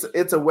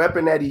it's a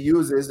weapon that he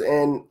uses,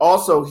 and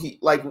also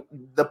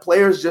the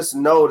players just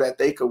know that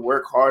they could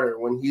work harder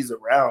when he's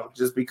around,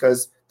 just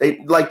because they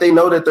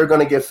know that they're going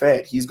to get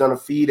fed. He's going to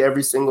feed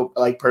every single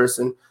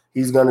person.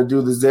 He's going to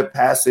do the zip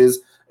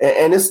passes,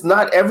 and it's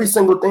not every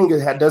single thing.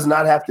 It does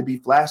not have to be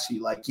flashy.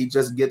 Like, he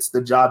just gets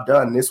the job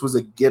done. This was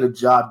a get a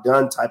job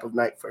done type of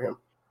night for him.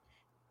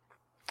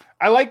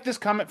 I like this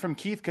comment from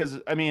Keith because,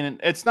 I mean,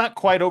 it's not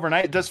quite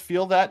overnight. It does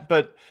feel that,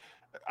 but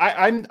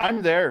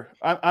I'm there.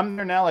 I'm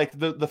there now. Like,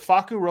 the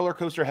Facu roller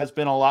coaster has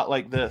been a lot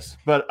like this,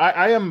 but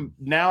I am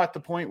now at the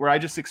point where I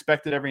just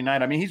expect it every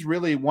night. I mean, he's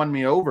really won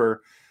me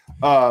over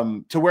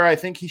to where I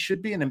think he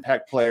should be an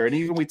impact player. And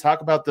even we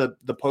talk about the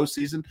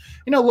postseason.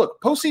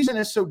 Look, postseason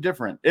is so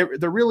different.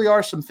 There really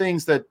are some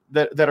things that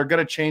are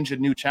going to change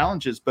and new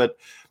challenges. But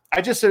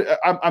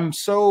I'm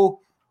so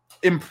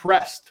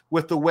impressed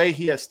with the way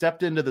he has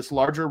stepped into this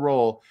larger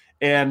role.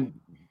 And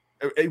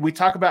we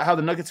talk about how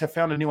the Nuggets have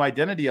found a new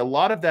identity. A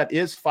lot of that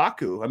is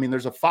Facu. I mean,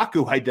 there's a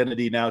Facu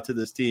identity now to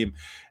this team,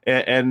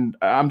 and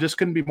I'm just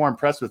couldn't be more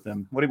impressed with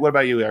him. What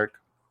about you, Eric?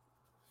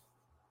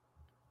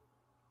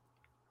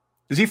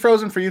 Is he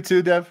frozen for you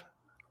too, Dev?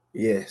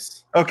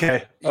 Yes.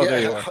 Okay. Oh, yeah,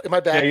 there you are. Am I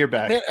back? Yeah, you're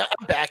back. Man,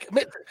 I'm back.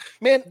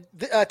 Man,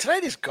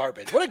 tonight is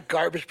garbage. What a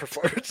garbage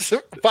performance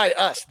by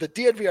us, the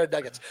DNVR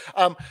Nuggets.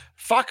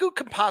 Facu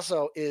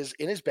Campazzo is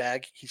in his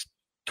bag. He's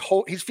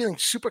feeling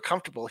super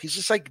comfortable. He's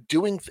just like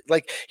doing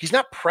he's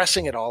not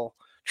pressing at all,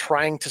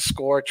 trying to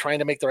score, trying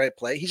to make the right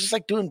play. He's just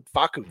like doing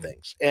Facu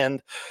things,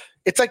 and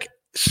it's like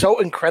so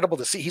incredible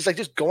to see. He's like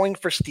just going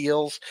for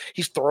steals.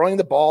 He's throwing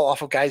the ball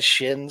off of guys'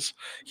 shins.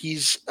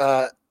 He's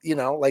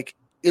like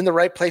in the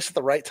right place at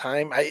the right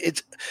time.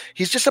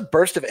 He's just a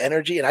burst of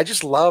energy, and I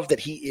just love that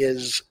he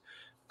is.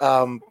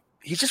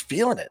 He's just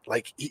feeling it.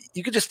 Like,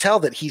 you could just tell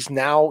that he's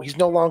no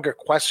longer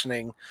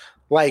questioning,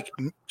 like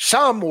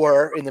some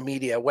were in the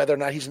media, whether or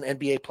not he's an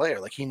NBA player.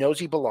 Like, he knows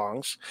he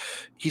belongs.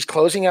 He's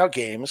closing out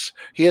games.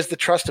 He has the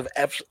trust of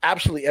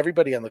absolutely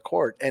everybody on the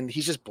court, and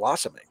he's just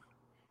blossoming.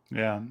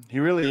 Yeah, he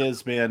really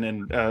is, man,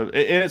 and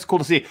it's cool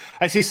to see.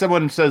 I see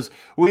someone says,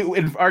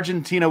 in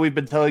Argentina, we've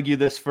been telling you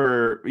this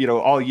for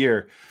all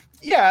year.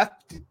 Yeah,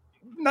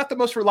 not the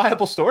most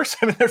reliable source.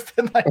 I mean, there's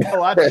been like a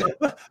lot.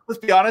 Let's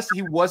be honest,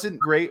 he wasn't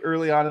great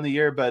early on in the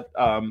year, but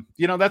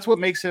that's what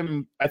makes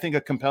him, I think,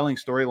 a compelling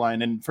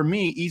storyline. And for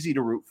me, easy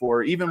to root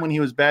for. Even when he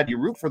was bad, you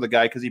root for the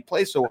guy because he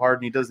plays so hard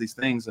and he does these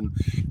things. And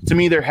to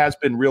me, there has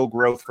been real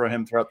growth for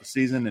him throughout the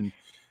season, and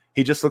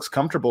he just looks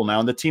comfortable now,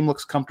 and the team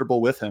looks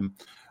comfortable with him.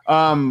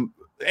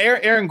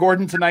 Aaron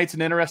Gordon tonight's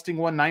an interesting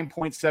one.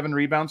 9.7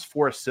 rebounds,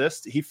 4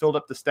 assists. He filled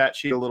up the stat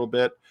sheet a little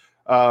bit.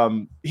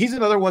 He's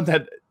another one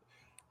that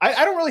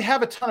I don't really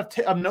have a ton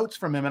of notes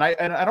from him, and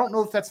I don't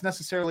know if that's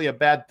necessarily a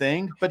bad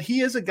thing, but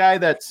he is a guy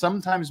that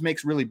sometimes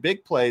makes really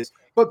big plays,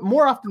 but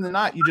more often than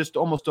not, you just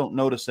almost don't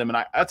notice him,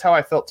 and that's how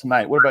I felt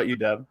tonight. What about you,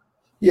 Deb?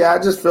 Yeah, I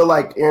just feel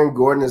like Aaron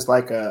Gordon is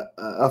like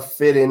a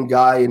fit-in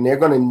guy, and they're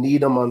going to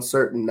need him on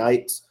certain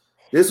nights.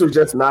 This was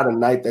just not a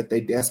night that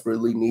they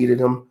desperately needed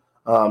him.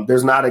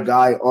 There's not a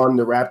guy on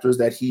the Raptors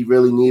that he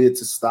really needed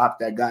to stop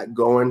that got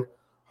going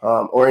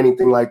or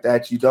anything like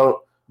that. You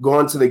don't go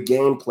into the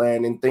game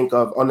plan and think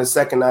of, on the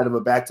second night of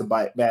a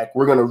back-to-back,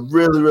 we're going to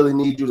really, really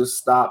need you to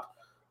stop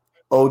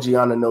OG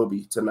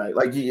Anunoby tonight.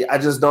 Like, I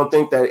just don't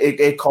think that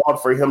it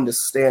called for him to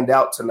stand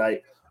out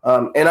tonight.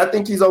 And I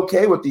think he's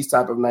okay with these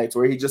type of nights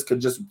where he just could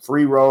just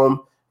free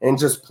roam and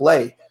just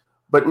play.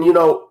 But,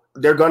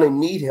 they're going to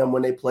need him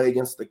when they play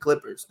against the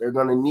Clippers. They're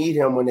going to need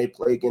him when they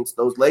play against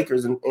those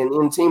Lakers and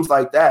in teams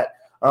like that.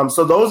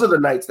 So those are the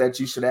nights that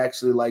you should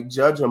actually like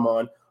judge him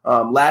on.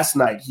 Last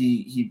night,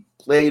 he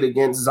played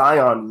against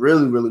Zion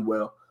really, really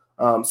well.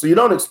 So you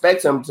don't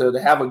expect him to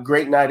have a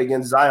great night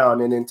against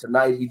Zion, and then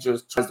tonight he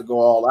just tries to go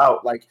all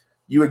out. Like,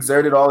 you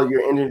exerted all of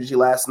your energy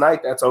last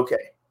night. That's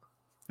okay.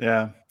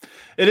 Yeah,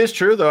 it is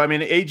true, though. I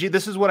mean, AG,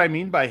 this is what I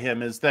mean by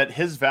him, is that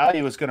his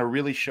value is going to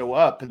really show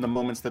up in the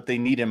moments that they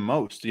need him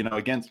most,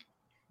 against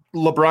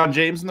LeBron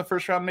James in the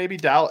first round, maybe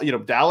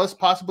Dallas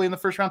possibly in the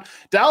first round.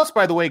 Dallas,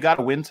 by the way, got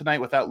a win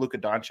tonight without Luka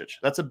Doncic.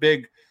 That's a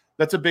big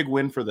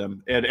win for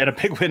them, and a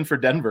big win for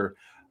Denver.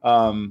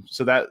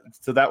 So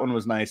that one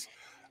was nice.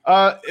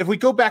 If we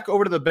go back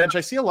over to the bench,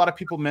 I see a lot of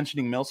people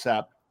mentioning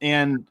Millsap.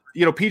 And,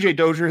 PJ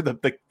Dozier,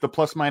 the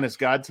plus-minus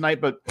god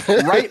tonight, but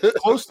right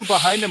close to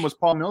behind him was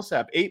Paul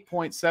Millsap,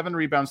 8.7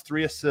 rebounds,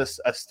 3 assists,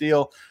 a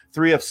steal,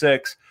 3 of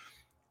 6.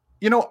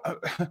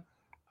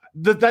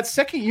 That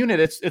second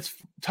unit, it's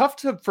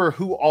tough for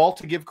who all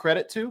to give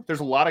credit to. There's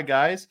a lot of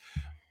guys.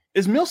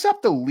 is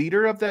Millsap the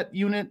leader of that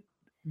unit?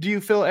 Do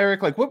you feel,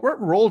 Eric? Like,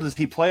 what role does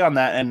he play on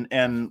that,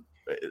 and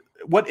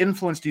what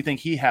influence do you think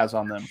he has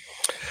on them?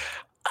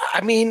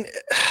 I mean,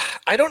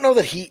 I don't know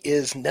that he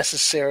is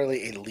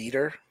necessarily a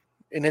leader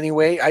in any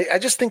way. I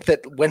just think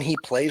that when he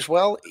plays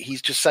well,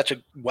 he's just such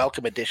a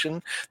welcome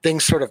addition.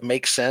 Things sort of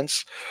make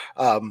sense.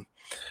 And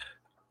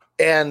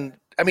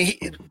I mean,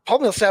 Paul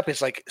Millsap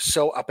is like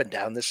so up and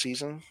down this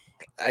season.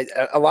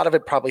 A lot of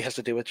it probably has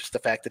to do with just the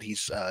fact that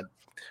he's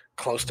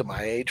close to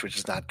my age, which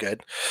is not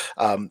good.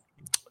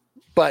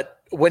 But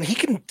when he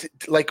can,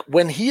 like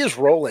when he is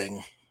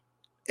rolling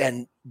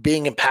and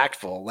being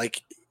impactful,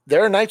 like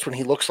there are nights when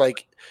he looks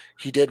like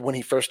he did when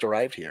he first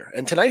arrived here.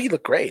 And tonight he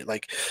looked great.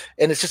 Like,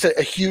 and it's just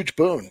a huge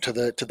boon to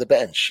the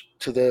bench,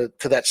 to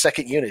that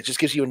second unit. It just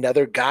gives you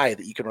another guy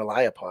that you can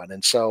rely upon.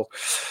 And so,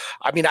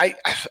 I mean, I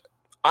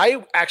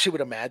actually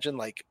would imagine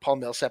like Paul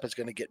Millsap is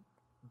going to get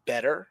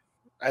better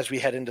as we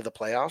head into the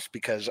playoffs,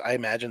 because I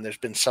imagine there's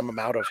been some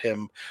amount of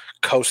him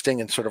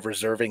coasting and sort of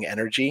reserving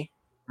energy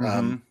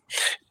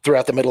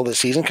throughout the middle of the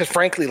season. Because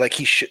frankly, like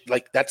he should,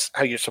 like that's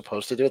how you're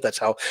supposed to do it. That's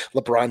how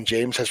LeBron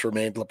James has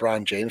remained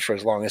LeBron James for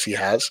as long as he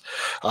has.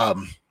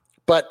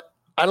 But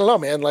I don't know,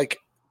 man. Like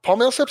Paul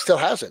Millsap still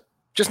has it,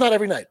 just not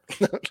every night.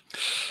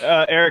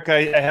 Eric,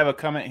 I have a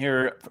comment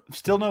here.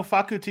 Still no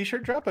Facu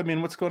t-shirt drop? I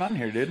mean, what's going on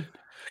here, dude?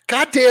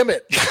 God damn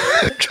it.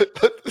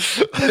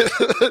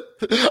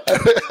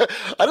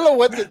 I don't know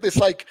what this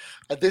like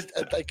this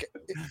like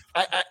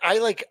I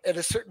like at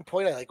a certain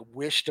point I like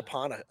wished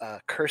upon a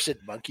cursed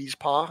monkey's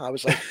paw. I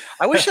was like,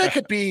 I wish I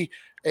could be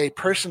a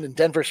person in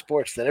Denver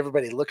sports that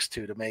everybody looks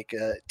to make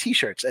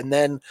t-shirts. And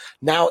then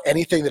now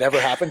anything that ever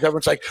happens,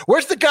 everyone's like,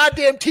 where's the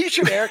goddamn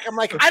t-shirt, Eric? I'm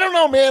like, I don't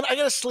know, man. I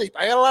gotta sleep.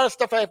 I got a lot of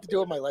stuff I have to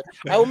do in my life.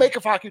 I will make a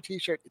Facu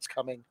t-shirt. It's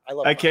coming.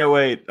 I can't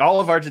wait. All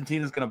of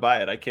Argentina's gonna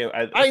buy it.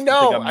 I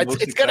know.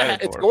 It's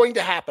going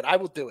to happen. I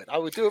will do it. I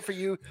will do it for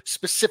you,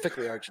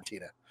 specifically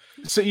Argentina.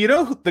 So you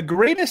know the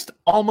greatest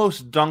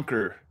almost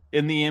dunker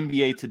in the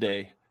NBA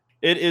today?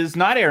 It is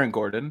not Aaron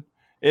Gordon.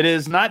 It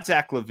is not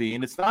Zach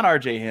LaVine. It's not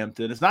RJ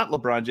Hampton. It's not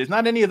LeBron James.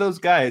 Not any of those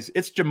guys.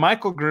 It's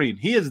JaMychal Green.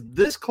 He is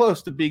this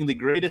close to being the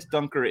greatest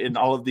dunker in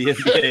all of the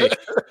NBA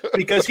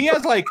because he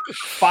has like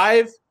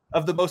 5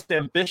 of the most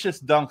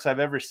ambitious dunks I've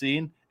ever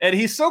seen. And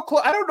he's so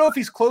close. I don't know if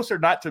he's close or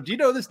not to. Do you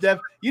know this, Dev?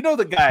 You know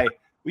the guy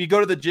when you go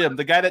to the gym,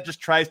 the guy that just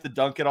tries to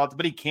dunk it all,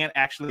 but he can't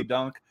actually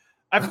dunk.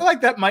 I feel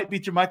like that might be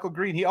JaMychal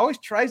Green. He always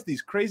tries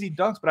these crazy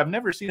dunks, but I've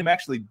never seen him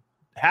actually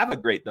have a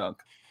great dunk.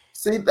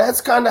 See,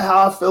 that's kind of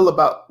how I feel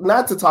about,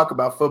 not to talk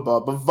about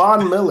football, but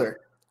Von Miller.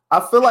 I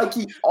feel like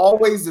he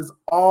always is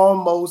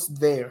almost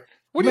there.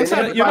 What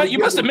are you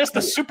must have missed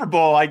the Super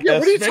Bowl, I guess.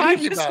 What are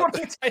you talking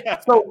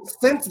about? So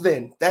since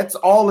then, that's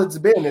all it's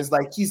been is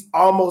like he's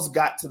almost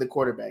got to the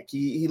quarterback.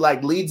 He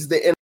like leads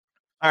the end.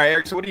 All right,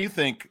 Eric, so what do you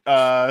think?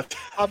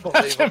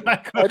 Unbelievable.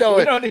 I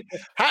know.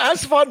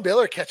 How's Von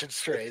Miller catching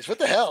strays? What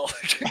the hell?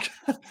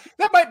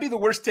 That might be the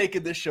worst take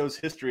in this show's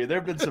history. There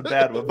have been some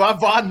bad ones.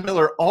 Von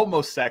Miller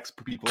almost sacks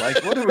people.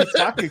 Like, what are we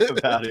talking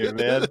about here,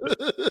 man?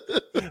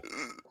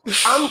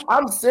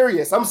 I'm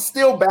serious. I'm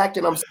still back,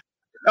 and I'm.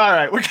 All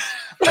right.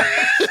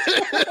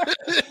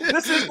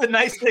 This is the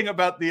nice thing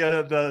about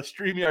the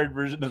StreamYard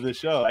version of the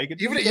show.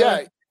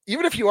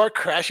 Even if you are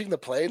crashing the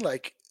plane,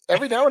 like.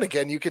 Every now and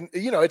again, you can,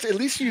 it's at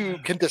least you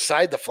can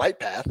decide the flight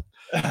path.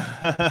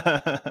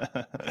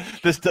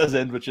 This does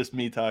end with just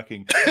me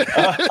talking.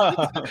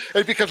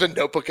 It becomes a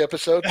notebook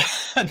episode.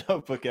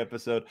 No, but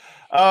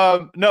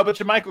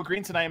JaMychal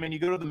Green tonight, I mean, you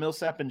go to the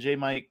Millsap and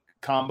J-Mike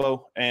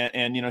combo,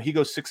 and he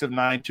goes 6 of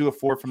 9, 2 of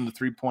 4 from the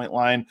 3-point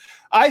line.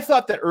 I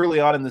thought that early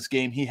on in this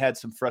game, he had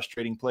some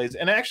frustrating plays.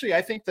 And actually,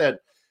 I think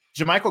that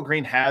JaMychal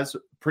Green has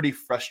pretty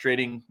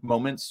frustrating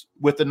moments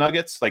with the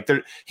Nuggets. Like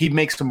he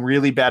makes some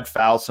really bad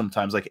fouls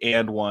sometimes, like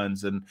and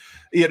ones, and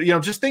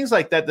just things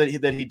like that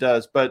he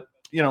does. But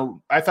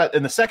I thought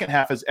in the second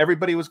half, as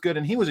everybody was good,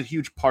 and he was a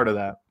huge part of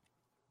that.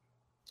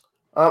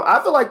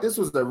 I feel like this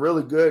was a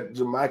really good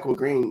JaMychal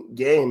Green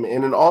game,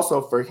 and then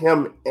also for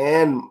him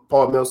and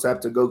Paul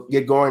Millsap to go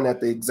get going at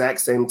the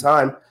exact same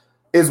time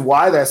is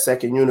why that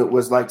second unit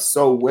was like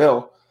so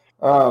well.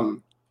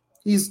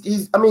 He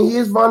is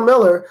Von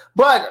Miller,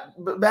 but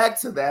back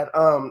to that,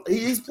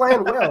 he's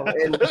playing well,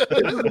 and this is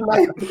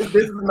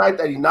the night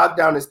that he knocked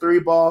down his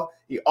 3-ball.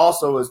 He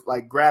also is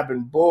like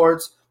grabbing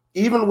boards,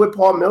 even with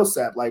Paul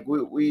Millsap. Like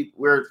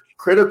we're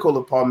critical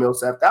of Paul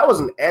Millsap. That was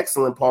an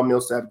excellent Paul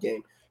Millsap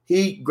game.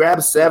 He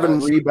grabbed 7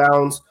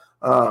 rebounds.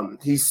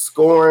 He's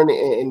scoring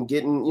and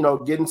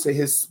getting to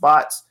his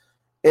spots.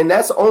 And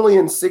that's only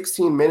in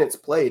 16 minutes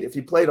played. If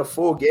he played a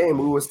full game,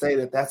 we would say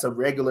that that's a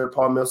regular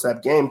Paul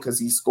Millsap game because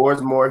he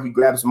scores more, he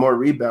grabs more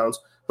rebounds.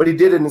 But he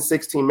did it in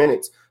 16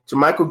 minutes.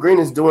 JaMychal Green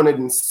is doing it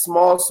in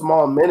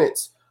small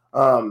minutes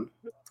and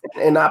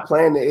not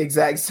playing the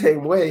exact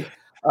same way.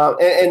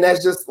 And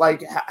that's just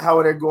like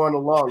how they're going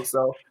along.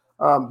 So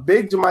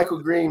big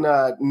JaMychal Green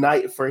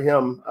night for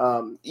him,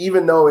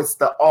 even though it's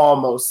the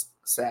almost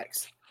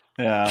sacks.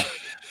 Yeah.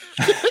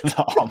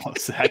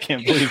 Almost. I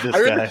can't believe this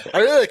guy. I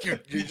really like you're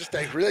just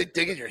like really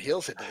digging your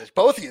heels into this.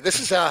 Both of you. This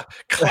is a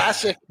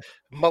classic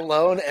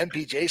Malone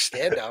MPJ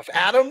standoff.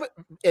 Adam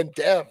and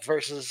Dev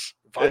versus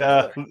Von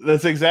Miller.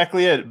 That's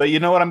exactly it. But you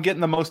know what? I'm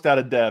getting the most out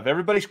of Dev.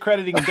 Everybody's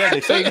crediting Dev.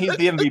 They're saying he's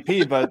the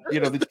MVP, but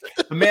the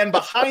man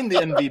behind the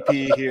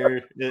MVP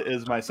here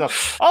is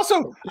myself.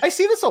 Also, I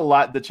see this a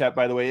lot in the chat,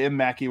 by the way, in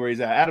Mackey, where he's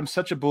at. Adam's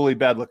such a bully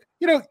bad look.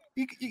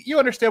 You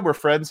understand we're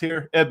friends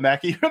here, Ed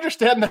Mackey. You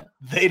understand that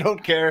they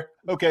don't care.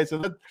 Okay,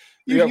 so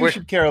you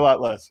should care a lot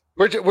less.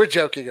 We're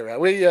joking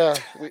around.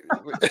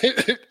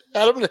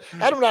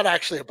 Adam not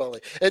actually a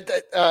bully.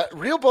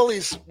 Real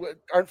bullies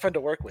aren't fun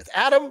to work with.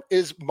 Adam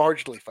is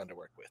marginally fun to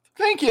work with.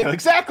 Thank you.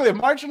 Exactly,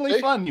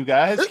 marginally fun. You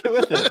guys get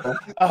with it.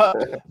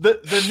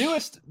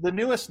 The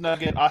newest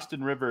Nugget,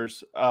 Austin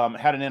Rivers,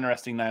 had an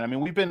interesting night. I mean,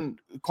 we've been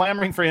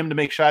clamoring for him to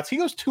make shots. He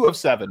goes 2 of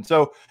 7.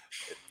 So.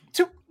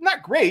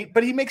 Not great,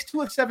 but he makes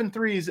 2 of 7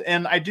 threes,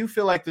 and I do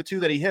feel like the 2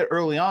 that he hit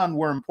early on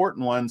were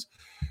important ones.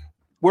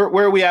 Where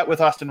are we at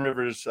with Austin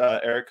Rivers,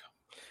 Eric?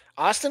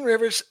 Austin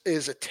Rivers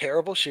is a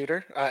terrible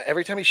shooter.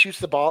 Every time he shoots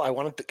the ball, I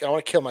want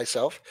to kill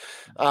myself.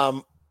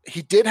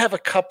 He did have a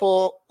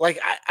couple,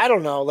 I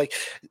don't know,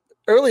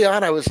 early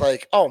on, I was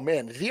like, "Oh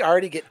man, did he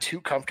already get too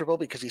comfortable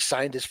because he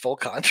signed his full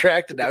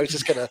contract and now he's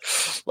just gonna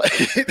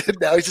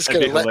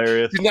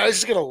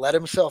let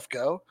himself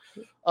go?"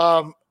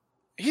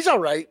 He's all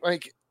right.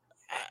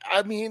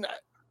 I mean,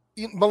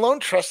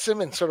 Malone trusts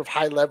him in sort of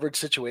high leverage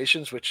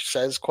situations, which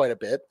says quite a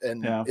bit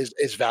and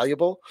is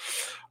valuable.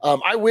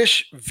 I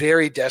wish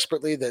very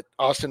desperately that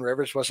Austin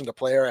Rivers wasn't a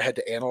player I had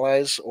to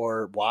analyze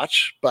or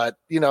watch, but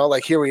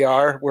here we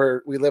are,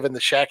 we live in the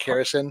Shaq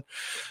Harrison,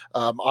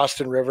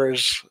 Austin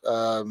Rivers,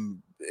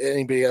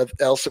 anybody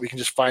else that we can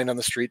just find on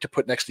the street to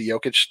put next to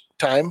Jokic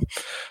time.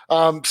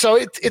 So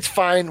it's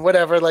fine,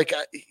 whatever.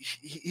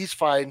 He's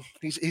fine.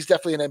 He's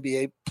definitely an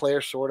NBA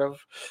player, sort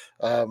of.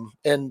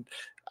 And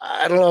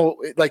I don't know,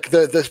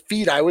 the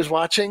feed I was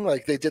watching,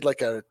 they did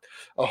a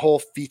whole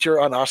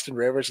feature on Austin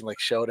Rivers and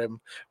showed him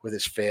with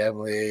his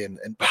family and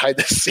behind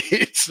the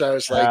scenes. And I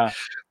was like,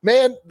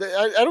 man,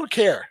 I don't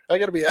care. I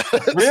gotta be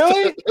honest.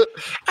 Really?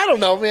 I don't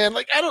know, man.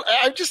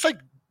 I'm just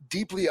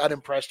deeply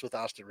unimpressed with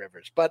Austin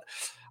Rivers, but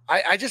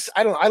I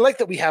don't know. I like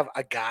that we have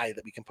a guy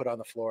that we can put on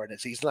the floor and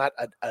he's not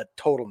a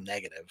total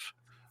negative.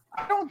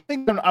 I don't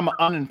think I'm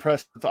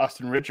unimpressed with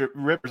Austin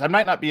Rivers. I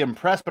might not be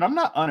impressed, but I'm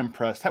not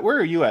unimpressed. Where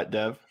are you at,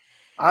 Dev?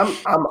 I'm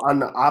on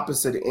the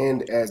opposite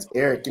end as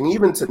Eric. And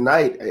even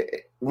tonight,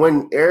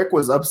 when Eric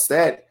was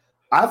upset,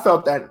 I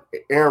felt that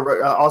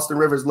Austin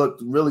Rivers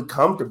looked really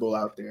comfortable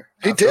out there.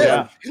 He did.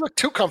 Yeah. He looked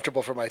too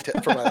comfortable for my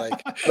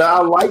like.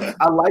 Now,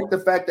 I like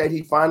the fact that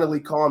he finally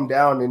calmed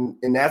down,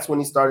 and that's when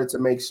he started to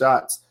make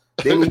shots.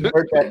 Then he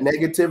heard that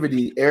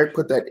negativity. Eric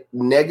put that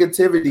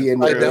negativity in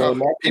there, and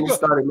that's when he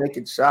started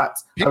making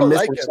shots. People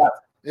like him. Shots.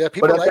 Yeah,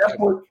 people like him.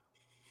 Point,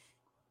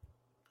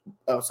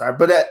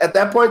 but at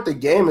that point, the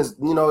game is,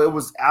 it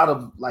was out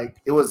of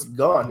it was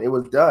gone. It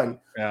was done.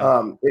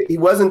 Yeah. He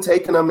wasn't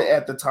taking them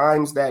at the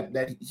times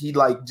that he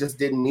just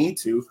didn't need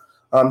to.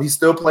 He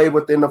still played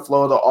within the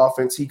flow of the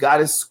offense. He got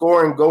his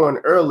scoring going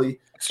early.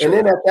 And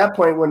then at that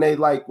point, when they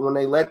let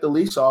the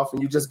leash off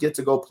and you just get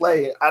to go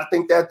play, I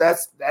think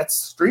that's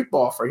street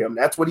ball for him.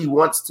 That's what he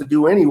wants to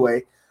do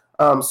anyway.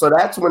 So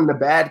that's when the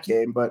bad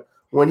came. But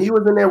when he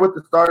was in there with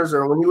the starters,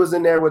 or when he was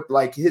in there with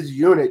his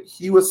unit,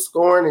 he was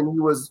scoring and he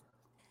was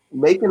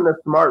making the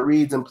smart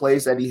reads and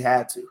plays that he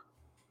had to.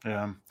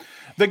 Yeah.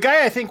 The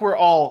guy I think we're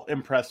all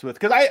impressed with,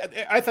 because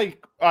I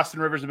think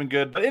Austin Rivers has been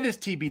good, but it is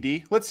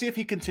TBD. Let's see if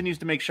he continues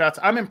to make shots.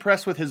 I'm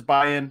impressed with his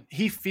buy-in.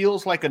 He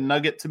feels like a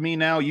Nugget to me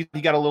now. He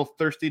got a little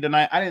thirsty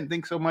tonight. I didn't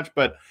think so much,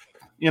 but,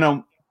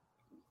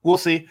 we'll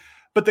see.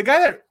 But the guy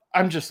that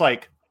I'm just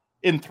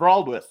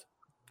enthralled with,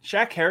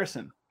 Shaq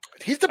Harrison.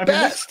 He's the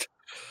best.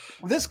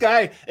 This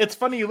guy, it's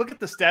funny, you look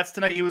at the stats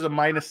tonight, he was a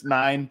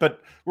 -9,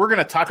 but we're going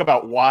to talk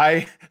about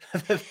why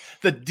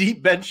the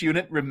deep bench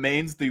unit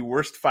remains the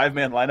worst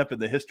 5-man lineup in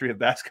the history of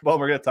basketball.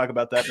 We're going to talk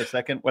about that in a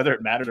second, whether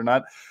it mattered or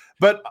not.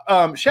 But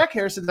Shaq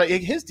Harrison,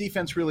 his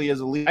defense really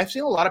is elite. I've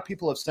seen a lot of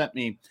people have sent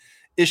me,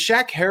 is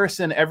Shaq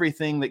Harrison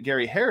everything that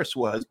Gary Harris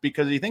was?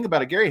 Because if you think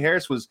about it, Gary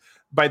Harris was,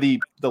 by the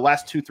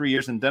last 2-3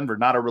 years in Denver,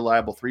 not a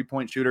reliable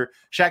three-point shooter.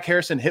 Shaq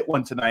Harrison hit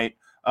one tonight.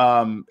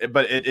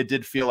 But it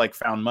did feel like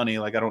found money.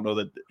 I don't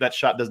know that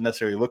shot doesn't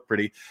necessarily look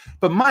pretty,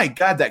 but my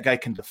God, that guy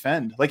can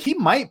defend. He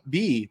might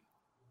be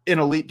an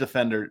elite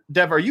defender.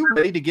 Dev, are you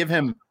ready to give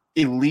him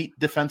elite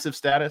defensive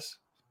status?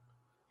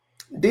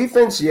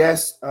 Defense,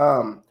 yes.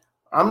 I'm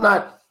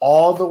not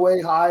all the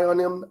way high on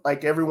him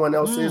like everyone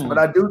else is, but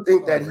I do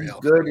think that he's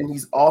good, and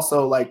he's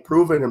also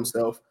proven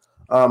himself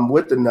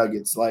with the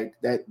Nuggets.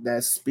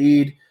 That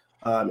speed,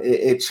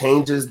 it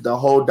changes the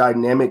whole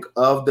dynamic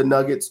of the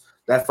Nuggets.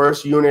 That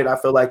first unit, I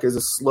feel is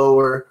a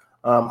slower,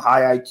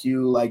 high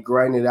IQ,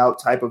 grinded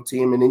out type of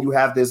team. And then you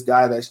have this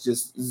guy that's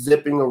just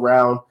zipping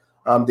around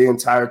the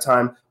entire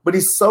time. But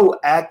he's so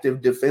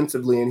active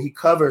defensively, and he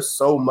covers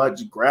so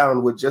much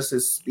ground with just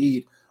his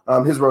speed.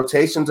 His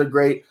rotations are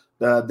great.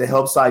 The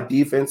help side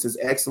defense is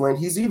excellent.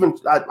 He's even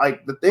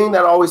like the thing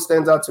that always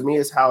stands out to me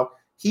is how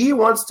he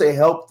wants to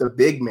help the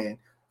big man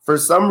for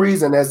some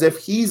reason, as if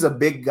he's a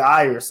big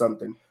guy or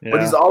something. Yeah.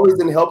 But he's always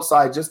in help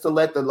side just to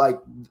let the like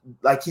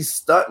he's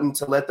stunting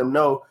to let them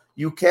know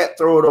you can't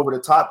throw it over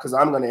the top because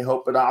I'm going to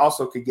help, but I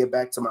also could get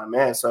back to my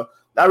man. So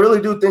I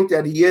really do think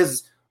that he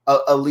is an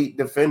elite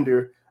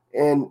defender,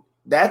 and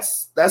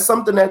that's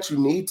something that you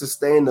need to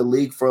stay in the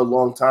league for a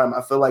long time.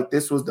 I feel like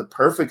this was the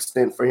perfect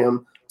stint for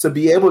him to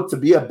be able to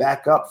be a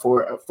backup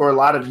for a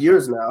lot of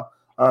years now,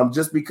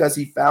 just because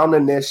he found a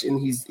niche and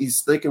he's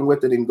sticking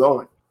with it and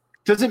going.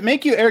 Does it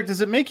make you, Eric,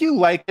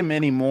 like him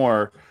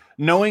anymore,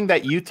 knowing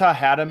that Utah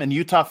had him and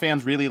Utah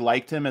fans really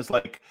liked him as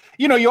like,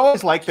 you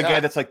always like the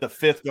guy that's like the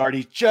fifth guard.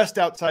 He's just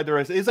outside the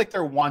rest. He's like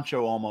their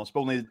Juancho almost,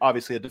 but only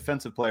obviously a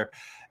defensive player.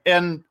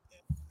 And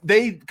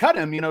they cut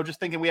him, just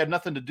thinking we had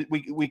nothing to do.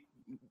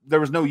 There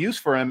was no use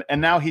for him.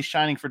 And now he's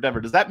shining for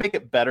Denver. Does that make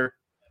it better?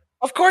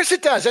 Of course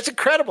it does. That's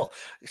incredible.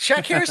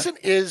 Shaq Harrison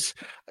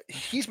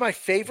he's my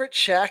favorite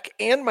Shaq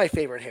and my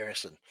favorite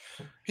Harrison.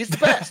 He's the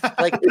best.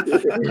 Like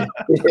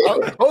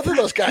both of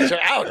those guys are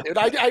out, dude.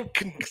 I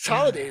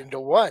consolidated into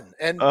one.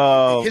 And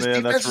his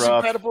defense is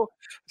incredible.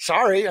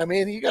 Sorry. I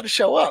mean, you got to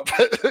show up.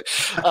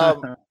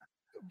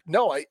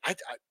 No,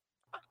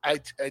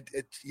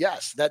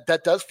 yes,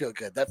 that does feel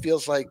good. That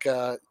feels like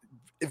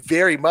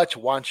very much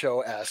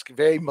Juancho-esque,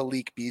 very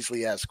Malik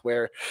Beasley-esque,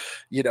 where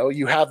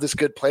you have this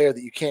good player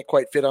that you can't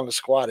quite fit on the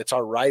squad. It's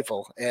our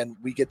rival, and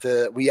we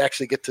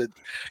actually get to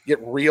get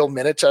real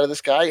minutes out of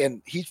this guy,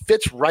 and he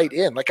fits right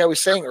in. Like I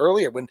was saying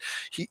earlier, when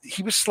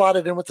he was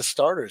slotted in with the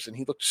starters, and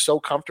he looked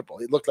so comfortable.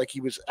 He looked like he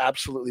was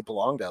absolutely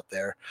belonged out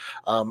there,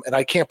 and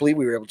I can't believe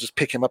we were able to just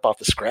pick him up off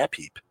the scrap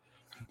heap.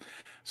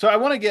 So I'm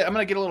going to get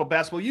a little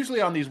basketball. Usually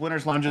on these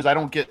winners lunges, I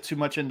don't get too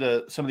much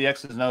into some of the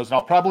X's and O's, and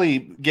I'll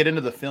probably get into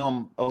the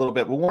film a little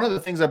bit. But one of the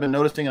things I've been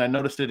noticing, and I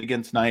noticed it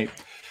again tonight,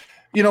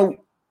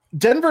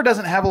 Denver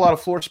doesn't have a lot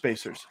of floor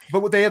spacers,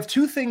 but they have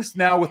two things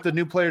now with the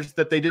new players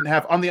that they didn't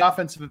have on the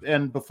offensive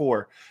end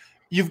before.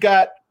 You've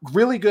got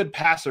really good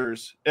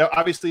passers,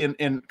 obviously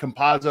in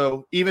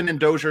Campazzo, even in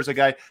Dozier's a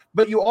guy,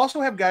 but you also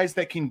have guys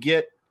that can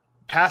get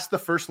past the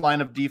first line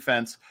of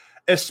defense,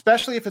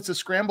 especially if it's a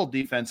scrambled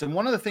defense. And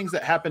one of the things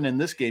that happened in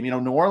this game,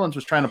 New Orleans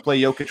was trying to play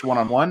Jokic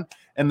one-on-one,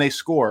 and they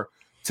score.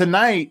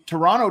 Tonight,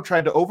 Toronto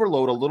tried to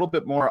overload a little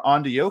bit more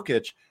onto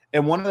Jokic,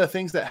 and one of the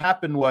things that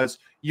happened was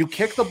you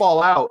kick the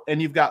ball out,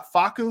 and you've got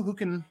Facu who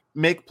can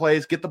make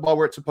plays, get the ball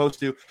where it's supposed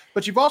to,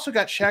 but you've also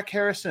got Shaq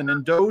Harrison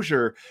and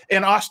Dozier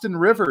and Austin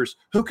Rivers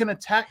who can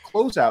attack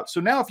closeout.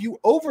 So now if you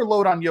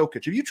overload on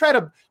Jokic, if you try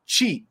to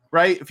cheat,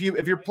 right? If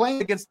you're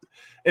playing against,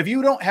 if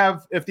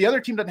the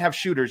other team doesn't have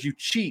shooters, you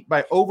cheat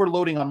by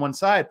overloading on one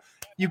side.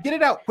 You get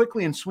it out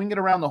quickly and swing it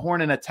around the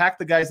horn and attack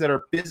the guys that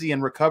are busy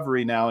in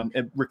recovery now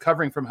and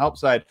recovering from help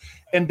side.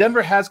 And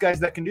Denver has guys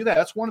that can do that.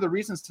 That's one of the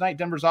reasons tonight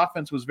Denver's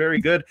offense was very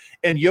good.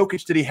 And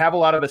Jokic, did he have a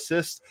lot of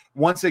assists?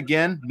 Once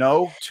again,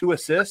 no, 2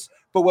 assists.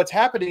 But what's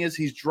happening is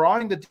he's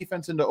drawing the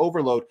defense into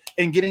overload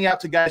and getting out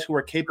to guys who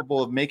are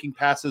capable of making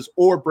passes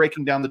or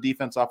breaking down the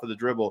defense off of the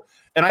dribble.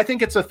 And I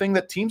think it's a thing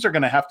that teams are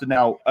going to have to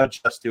now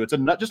adjust to. It's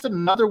just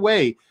another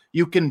way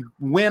you can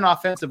win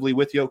offensively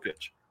with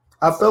Jokic.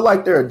 I feel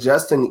like they're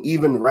adjusting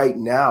even right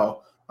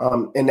now.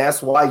 And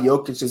that's why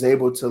Jokic is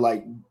able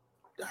to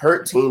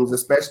hurt teams,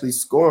 especially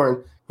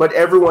scoring, but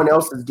everyone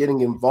else is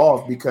getting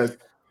involved because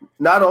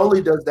not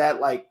only does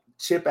that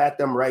chip at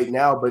them right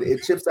now, but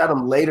it chips at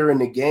them later in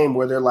the game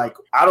where they're like,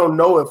 I don't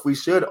know if we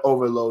should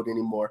overload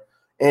anymore.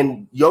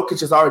 And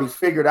Jokic has already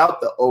figured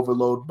out the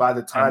overload by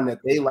the time that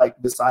they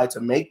decide to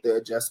make the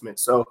adjustment.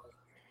 So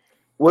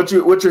what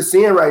you're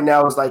seeing right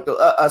now is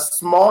a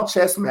small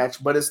chess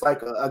match, but it's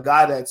like a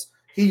guy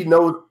he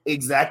knows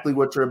exactly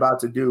what you're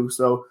about to do.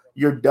 So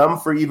you're dumb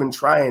for even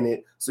trying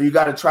it. So you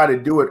got to try to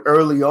do it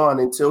early on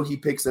until he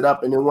picks it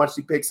up. And then once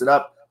he picks it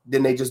up,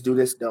 then they just do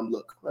this dumb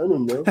look. I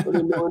don't know.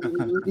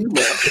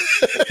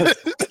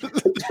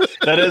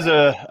 That is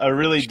a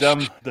really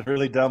dumb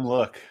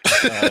look.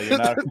 You're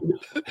not.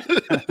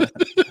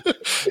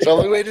 It's the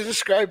only way to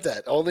describe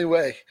that. Only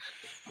way.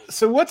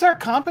 So what's our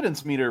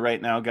competence meter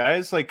right now,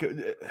 guys?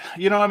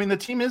 The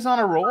team is on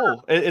a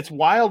roll. It's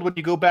wild when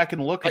you go back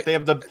and look. They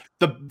have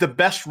the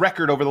best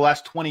record over the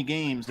last 20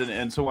 games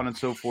and so on and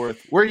so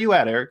forth. Where are you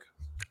at, Eric?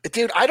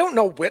 Dude, I don't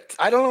know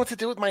what to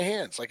do with my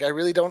hands. I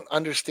really don't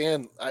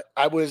understand.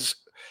 I was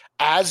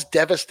as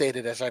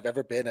devastated as I've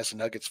ever been as a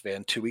Nuggets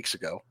fan 2 weeks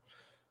ago.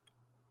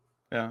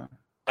 Yeah.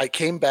 I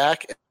came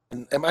back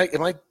and am I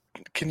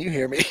can you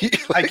hear me?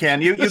 I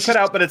can. You cut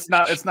out, but it's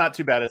not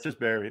too bad. It's just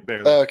barely.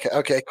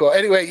 Okay, cool.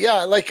 Anyway,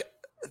 yeah,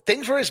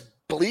 things were as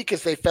bleak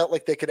as they felt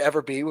like they could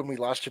ever be when we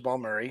lost Jamal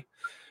Murray.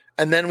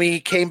 And then we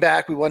came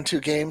back, we won 2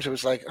 games. It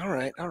was like, all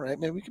right,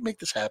 maybe we can make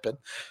this happen.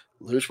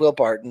 Lose Will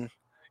Barton,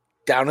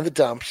 down in the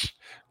dumps,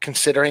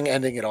 considering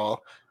ending it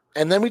all.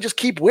 And then we just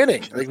keep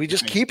winning. We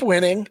just keep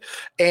winning.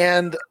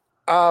 And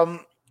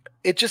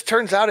it just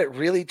turns out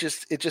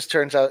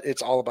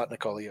it's all about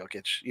Nikola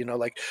Jokic. You know,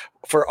 like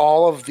for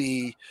all of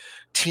the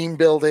team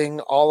building,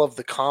 all of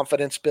the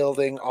confidence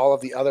building, all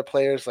of the other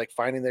players like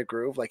finding their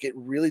groove, like it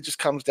really just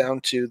comes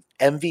down to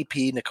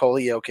MVP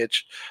Nikola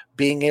Jokic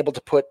being able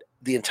to put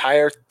the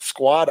entire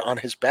squad on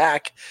his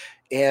back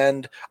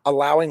and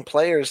allowing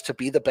players to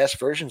be the best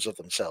versions of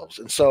themselves.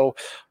 And so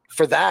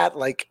for that,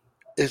 like,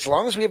 as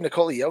long as we have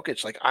Nikola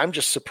Jokic, like I'm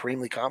just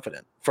supremely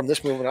confident from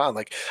this movement on.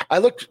 Like I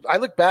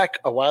looked back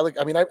a while ago.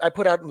 I mean, I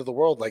put out into the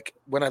world, like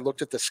when I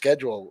looked at the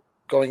schedule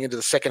going into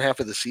the second half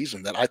of the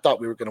season, that I thought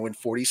we were going to win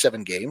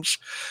 47 games.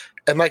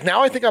 And like,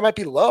 now I think I might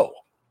be low.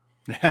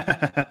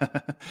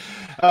 I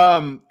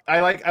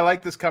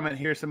like this comment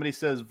here. Somebody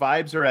says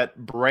vibes are at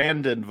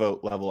Brandon vote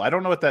level. I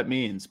don't know what that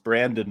means.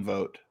 Brandon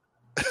vote.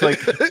 It's like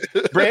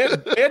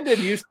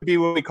Brandon used to be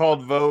what we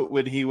called vote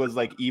when he was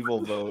like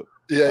evil vote.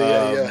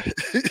 Yeah.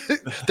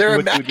 They're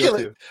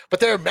immaculate, but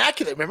they're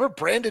immaculate. Remember,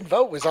 Brandon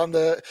Vogt was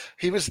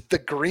he was the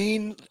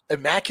green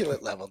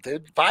immaculate level,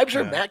 dude. Vibes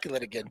are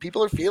immaculate again.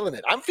 People are feeling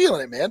it. I'm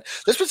feeling it, man.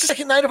 This was the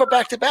second night of a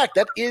back-to-back.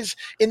 That is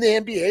in the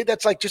NBA.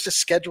 That's like just a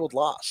scheduled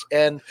loss.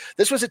 And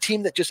this was a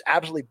team that just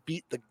absolutely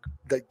beat the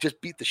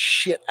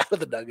shit out of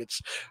the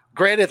Nuggets.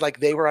 Granted, like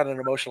they were on an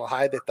emotional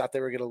high. They thought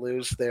they were going to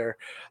lose their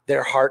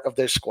heart of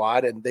their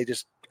squad, and they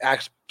just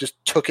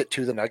took it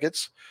to the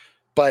Nuggets.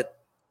 But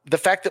the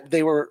fact that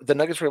the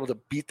Nuggets were able to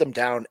beat them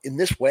down in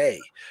this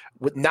way,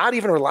 with not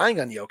even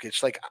relying on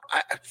Jokic, like,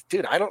 I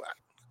don't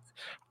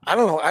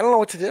know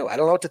what to do. I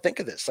don't know what to think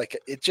of this. Like,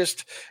 it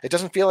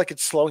doesn't feel like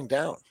it's slowing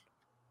down.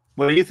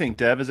 What do you think,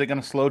 Dev? Is it going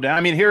to slow down?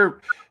 I mean,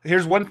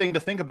 here's one thing to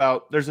think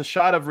about. There's a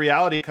shot of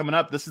reality coming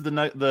up. This is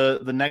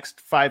the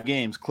next 5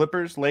 games: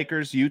 Clippers,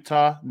 Lakers,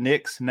 Utah,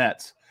 Knicks,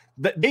 Nets.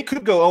 They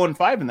could go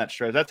 0-5 in that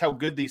stretch. That's how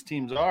good these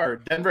teams are.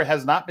 Denver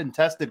has not been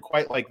tested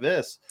quite like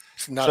this.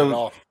 Not at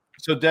all.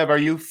 So, Dev, are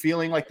you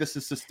feeling like this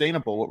is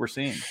sustainable, what we're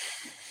seeing?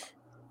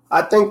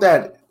 I think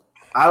that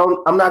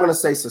I'm not going to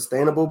say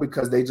sustainable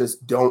because they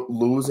just don't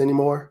lose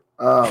anymore.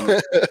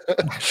 But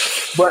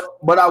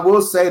I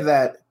will say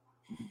that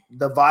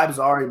the vibes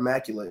are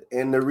immaculate.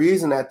 And the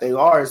reason that they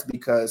are is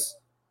because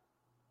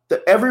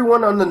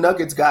everyone on the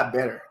Nuggets got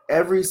better.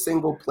 Every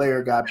single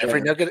player got better.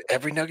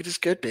 Every Nugget is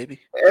good, baby.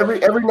 Every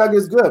Nugget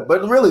is good.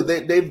 But really,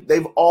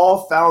 they've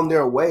all found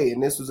their way.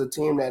 And this was a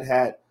team that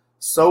had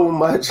so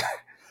much –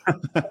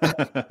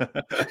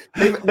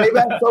 they've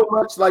had so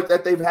much like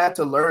that they've had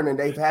to learn and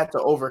they've had to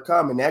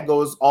overcome, and that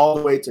goes all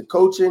the way to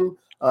coaching,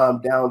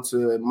 down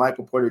to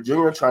Michael Porter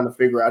Jr. trying to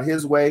figure out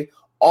his way,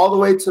 all the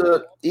way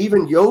to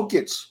even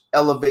Jokic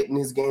elevating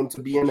his game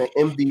to being an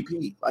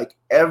MVP. Like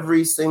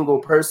every single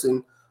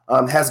person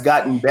has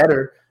gotten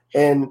better,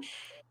 and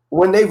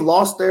when they've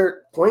lost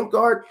their point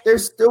guard, there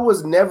still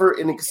was never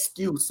an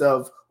excuse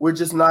of we're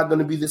just not going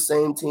to be the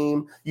same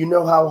team. You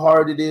know how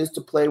hard it is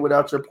to play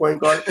without your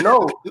point guard.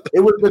 No, it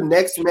was the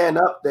next man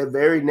up the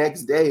very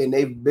next day, and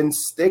they've been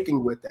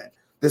sticking with that.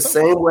 The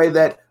same way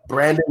that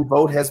Brandon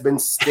Vogt has been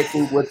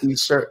sticking with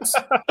these shirts.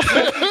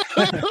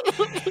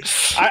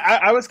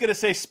 I was going to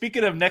say,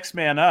 speaking of next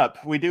man up,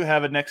 we do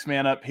have a next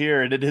man up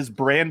here, and it is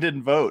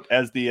Brandon Vogt,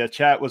 as the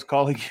chat was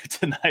calling you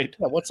tonight.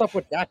 Yeah, what's up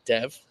with that,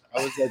 Dev?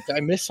 I was like, did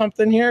I miss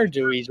something here?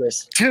 Do we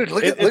just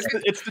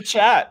it's the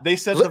chat. They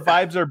said the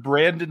vibes are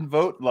Brandon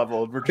Vogt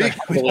level. Look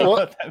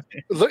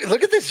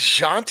at this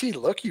jaunty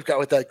look you've got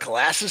with the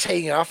glasses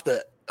hanging off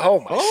the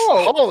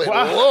holy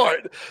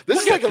Lord.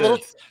 This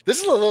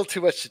is a little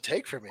too much to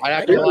take for me.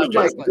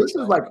 This is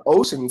like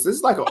Oceans. This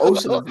is like an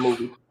Oceans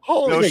movie.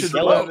 Holy Ocean's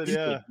 11,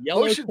 yeah.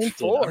 Ocean's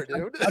 4,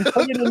 dude. I'm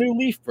turning a new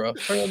leaf, bro.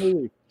 Turning a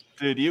new leaf.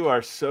 Dude, you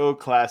are so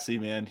classy,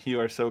 man. You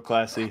are so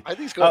classy. I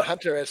think he's going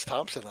Hunter S.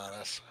 Thompson on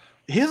us.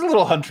 He's a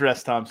little Hunter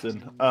S.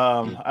 Thompson.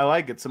 I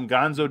like it. Some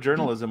gonzo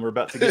journalism we're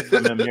about to get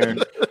from him here.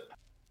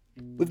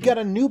 We've got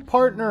a new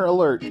partner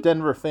alert,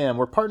 Denver fam.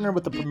 We're partnering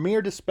with the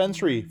premier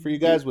dispensary for you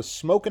guys with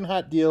smoking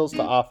hot deals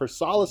to offer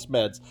Solace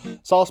Meds.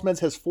 Solace Meds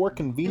has 4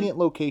 convenient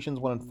locations,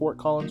 one in Fort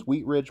Collins,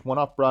 Wheat Ridge, one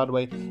off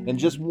Broadway,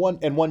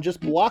 and one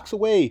just blocks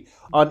away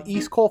on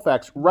East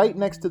Colfax, right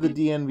next to the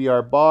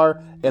DNVR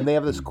bar. And they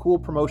have this cool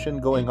promotion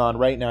going on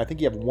right now. I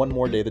think you have one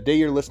more day. The day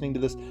you're listening to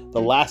this,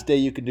 the last day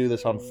you can do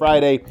this on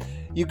Friday.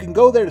 You can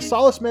go there to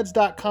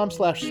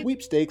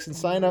solacemeds.com/sweepstakes and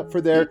sign up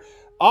for their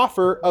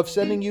offer of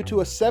sending you to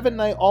a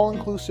 7-night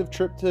all-inclusive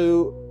trip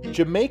to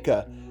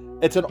Jamaica.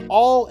 It's an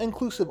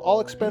all-inclusive,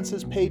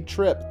 all-expenses-paid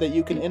trip that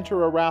you can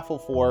enter a raffle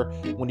for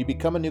when you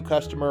become a new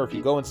customer. If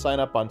you go and sign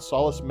up on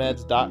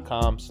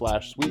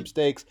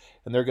solacemeds.com/sweepstakes,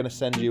 and they're going to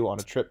send you on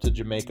a trip to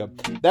Jamaica.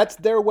 That's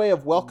their way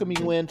of welcoming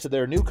you into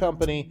their new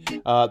company,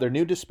 their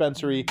new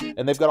dispensary,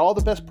 and they've got all the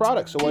best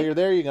products. So while you're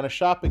there, you're going to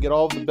shop and get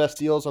all of the best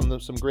deals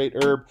on some great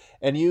herb,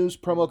 and use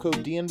promo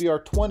code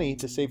DNVR20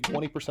 to save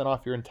 20%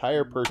 off your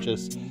entire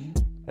purchase.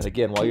 And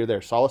again, while you're there,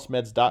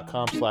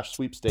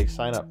 solacemeds.com/sweepstakes,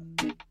 sign up.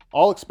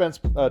 All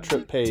expense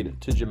trip paid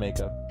to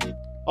Jamaica.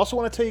 Also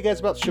want to tell you guys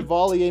about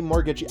Chevalier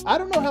Mortgage. I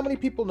don't know how many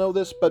people know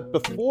this, but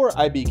before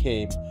I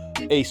became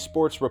a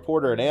sports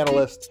reporter and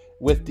analyst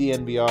with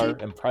DNVR,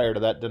 and prior to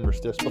that, Denver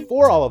Stiffs.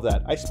 Before all of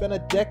that, I spent a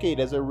decade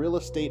as a real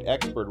estate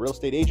expert, real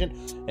estate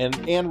agent,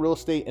 and real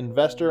estate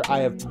investor. I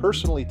have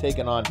personally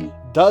taken on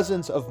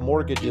dozens of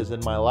mortgages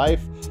in my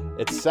life.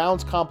 It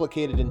sounds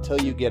complicated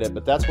until you get it,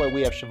 but that's why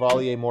we have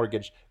Chevalier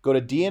Mortgage. Go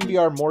to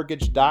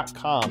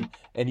dnvrmortgage.com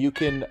and you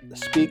can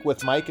speak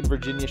with Mike and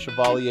Virginia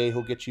Chevalier,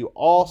 who'll get you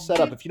all set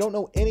up. If you don't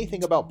know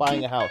anything about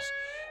buying a house,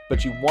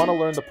 but you want to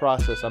learn the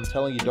process, I'm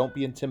telling you, don't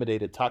be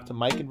intimidated. Talk to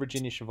Mike and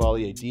Virginia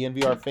Chevalier.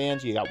 DNVR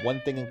fans, you got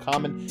one thing in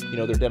common. You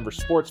know they're Denver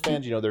sports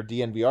fans. You know they're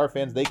DNVR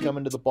fans. They come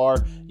into the bar.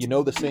 You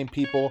know the same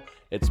people.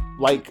 It's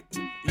like,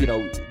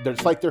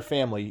 it's like their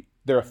family.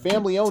 They're a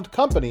family-owned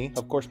company,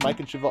 of course, Mike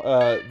and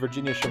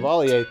Virginia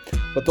Chevalier,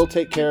 but they'll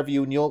take care of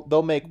you, and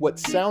they'll make what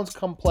sounds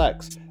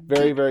complex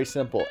very, very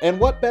simple. And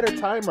what better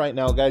time right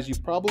now, guys?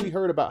 You've probably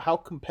heard about how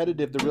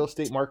competitive the real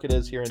estate market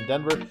is here in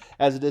Denver,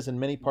 as it is in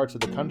many parts of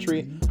the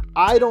country.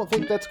 I don't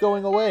think that's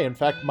going away. In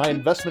fact, my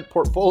investment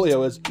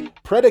portfolio is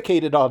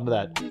predicated on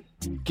that.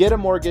 Get a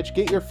mortgage,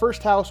 get your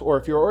first house, or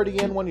if you're already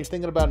in one, you're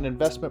thinking about an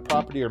investment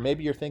property, or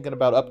maybe you're thinking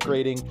about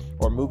upgrading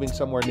or moving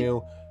somewhere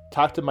new.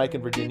 Talk to Mike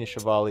and Virginia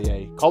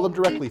Chevalier. Call them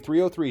directly,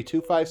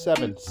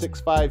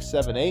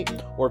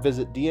 303-257-6578, or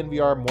visit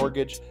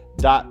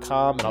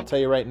dnvrmortgage.com. And I'll tell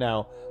you right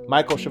now,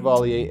 Michael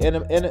Chevalier,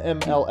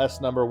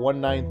 NMLS number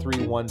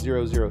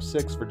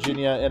 1931006,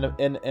 Virginia,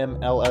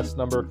 NMLS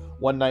number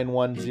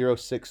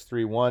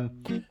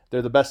 1910631.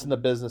 They're the best in the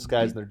business,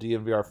 guys, and they're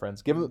DNVR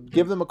friends.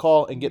 Give them a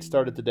call and get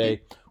started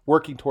today,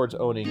 working towards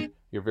owning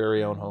your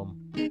very own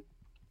home.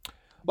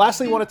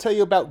 Lastly, I want to tell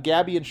you about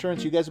Gabi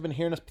Insurance. You guys have been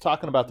hearing us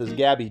talking about this.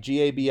 Gabi,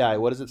 G-A-B-I.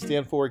 What does it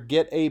stand for?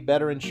 Get a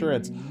better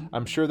insurance.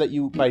 I'm sure that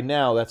you, by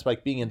now, that's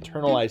like being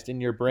internalized in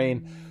your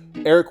brain.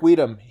 Eric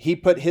Weedham, he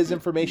put his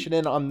information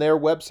in on their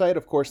website.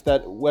 Of course,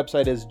 that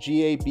website is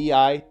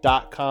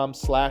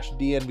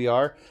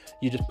gabi.com/DNVR.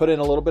 You just put in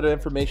a little bit of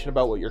information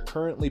about what you're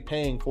currently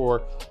paying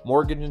for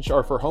mortgage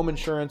or for home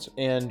insurance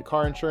and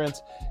car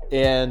insurance,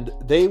 and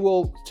they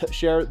will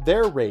share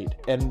their rate.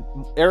 And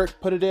Eric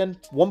put it in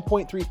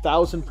 $1.3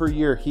 thousand per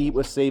year he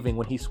was saving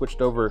when he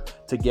switched over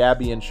to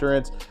Gabi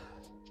Insurance.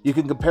 You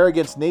can compare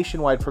against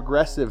Nationwide,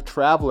 Progressive,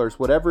 Travelers,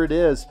 whatever it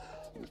is.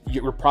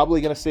 You're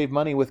probably going to save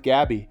money with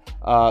Gabi.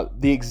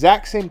 The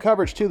exact same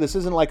coverage, too. This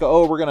isn't like,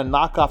 we're going to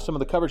knock off some of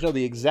the coverage. No,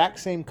 the exact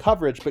same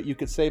coverage, but you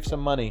could save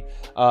some money.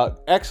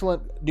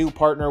 Excellent new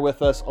partner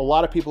with us. A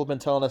lot of people have been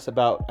telling us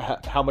about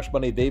how much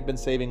money they've been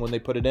saving when they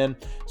put it in.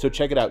 So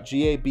check it out,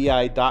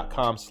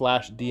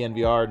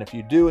 gabi.com/DNVR. And if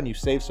you do and you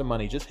save some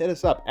money, just hit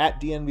us up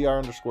at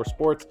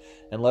DNVR_sports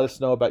and let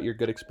us know about your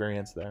good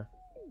experience there.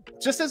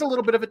 Just as a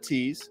little bit of a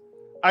tease,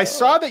 I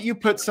saw that you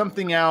put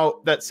something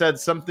out that said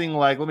something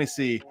like, let me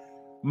see,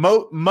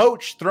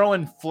 Moach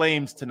throwing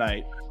flames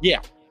tonight. Yeah.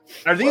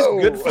 Are these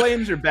good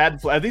flames or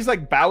bad flames? Are these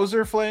like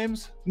Bowser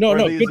flames? No,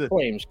 good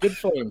flames. Good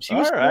flames. He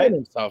was feeling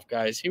himself,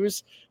 guys. He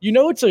was,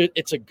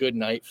 it's a good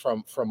night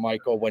from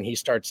Michael when he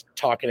starts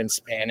talking in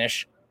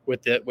Spanish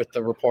with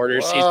the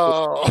reporters.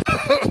 Whoa.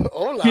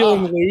 He's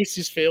feeling loose.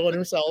 He's feeling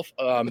himself.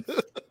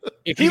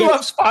 He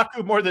loves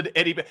Facu more than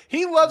anybody.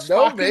 He loves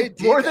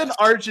Facu more than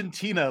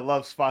Argentina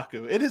loves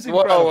Facu. It is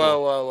incredible.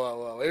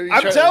 Whoa.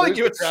 I'm telling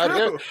you, it's true.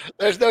 Here?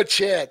 There's no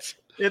chance.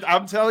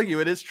 I'm telling you,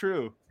 it is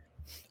true.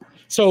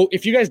 So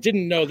if you guys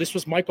didn't know, this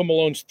was Michael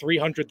Malone's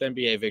 300th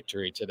NBA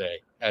victory today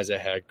as a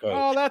head coach.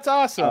 Oh, that's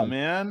awesome,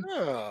 man.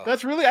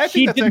 That's really, I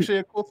think that's actually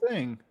a cool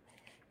thing.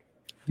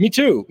 Me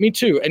too.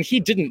 And he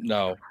didn't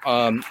know.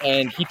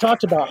 And he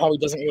talked about how he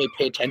doesn't really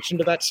pay attention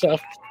to that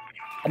stuff.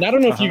 And I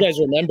don't know if you guys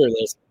remember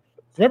this.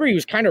 Remember, he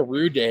was kind of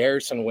rude to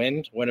Harrison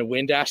Wind when a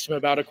Wind asked him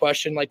about a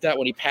question like that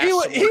when he passed. He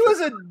was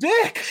a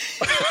dick.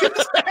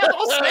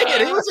 I'll say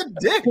it. He was a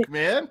dick,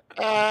 man.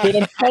 But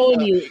I'm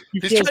telling you,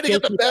 he's trying to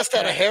get the best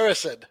out of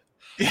Harrison.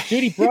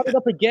 Dude, he brought it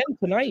up again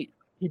tonight.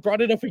 He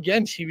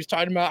was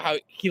talking about how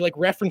he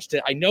referenced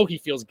it. I know he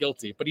feels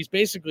guilty, but he's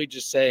basically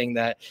just saying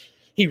that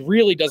he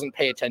really doesn't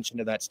pay attention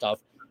to that stuff.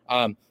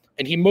 And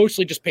he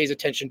mostly just pays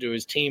attention to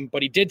his team.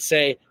 But he did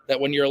say that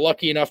when you're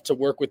lucky enough to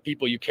work with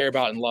people you care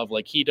about and love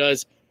like he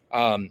does,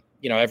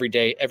 every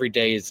day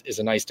is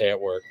a nice day at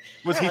work.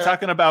 Was he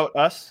talking about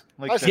us?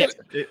 That's right.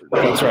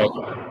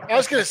 I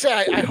was going to say,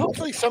 I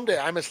hopefully someday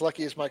I'm as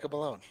lucky as Michael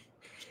Malone.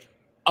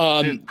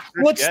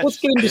 Let's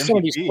get into some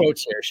of these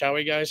quotes here, shall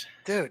we, guys?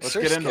 Dude, let's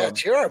get into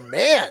it. You're a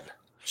man.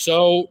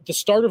 So the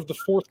start of the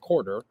fourth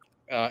quarter,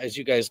 as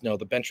you guys know,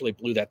 the bench really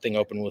blew that thing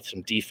open with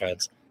some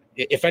defense.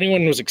 If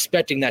anyone was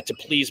expecting that to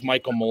please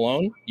Michael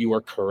Malone, you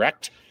are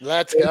correct.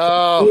 Let's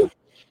go.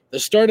 The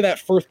start of that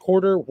fourth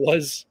quarter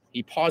was,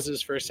 he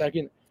pauses for a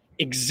second,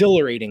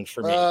 exhilarating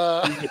for me. He's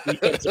a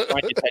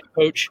defensive-minded head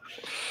coach.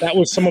 That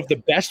was some of the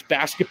best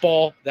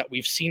basketball that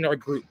we've seen our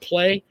group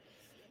play.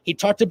 He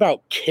talked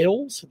about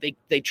kills.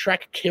 They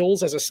track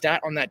kills as a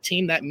stat on that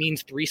team. That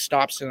means 3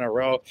 stops in a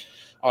row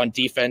on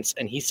defense.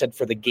 And he said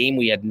for the game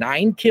we had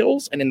 9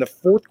 kills, and in the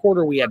fourth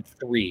quarter we had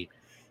 3.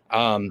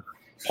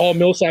 Paul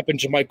Millsap and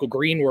JaMychal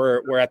Green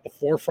were at the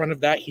forefront of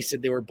that. He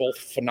said they were both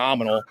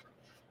phenomenal.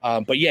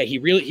 But yeah, he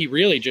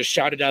really just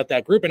shouted out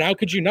that group. And how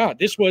could you not?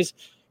 This was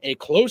a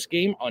close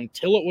game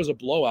until it was a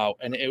blowout,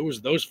 and it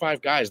was those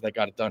 5 guys that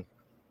got it done.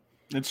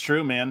 It's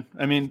true, man.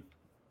 I mean,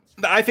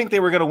 I think they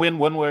were going to win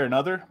one way or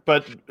another,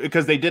 but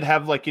because they did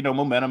have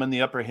momentum in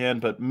the upper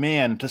hand. But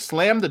man, to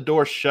slam the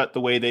door shut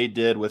the way they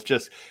did with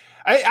just,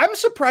 I'm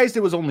surprised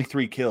it was only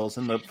 3 kills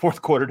in the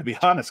fourth quarter, to be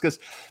honest. Because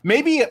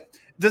maybe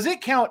does it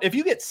count if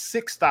you get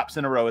 6 stops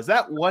in a row? Is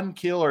that 1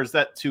 kill or is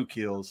that 2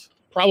 kills?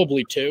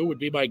 Probably 2 would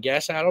be my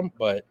guess, Adam.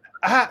 But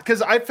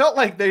because I felt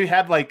like they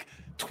had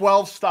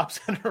 12 stops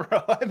in a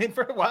row. I mean,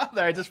 for a while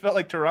there, I just felt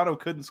like Toronto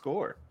couldn't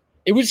score.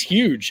 It was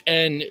huge.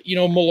 And,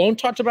 Malone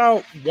talked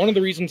about one of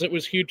the reasons it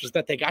was huge is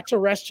that they got to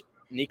rest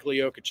Nikola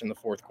Jokic in the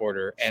fourth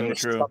quarter. And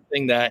it's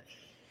something that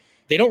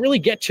they don't really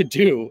get to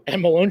do.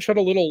 And Malone shed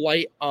a little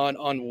light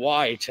on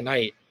why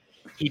tonight.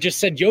 He just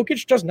said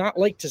Jokic does not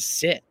like to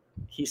sit.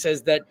 He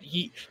says that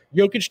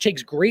Jokic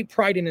takes great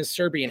pride in his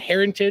Serbian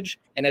heritage.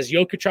 And as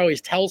Jokic always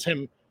tells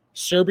him,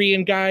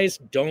 Serbian guys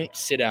don't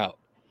sit out.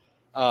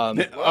 Oh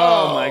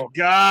my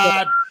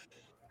God.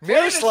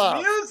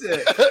 Miroslav.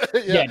 Music.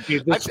 Yeah,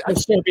 dude, the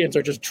Serbians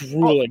are just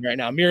drooling right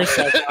now.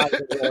 Miroslav's eyes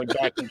are rolling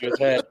back into his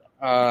head.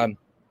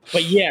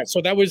 But yeah, so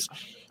that was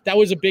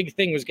a big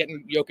thing, was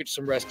getting Jokic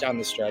some rest down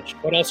the stretch.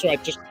 But also,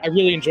 I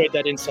really enjoyed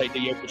that insight that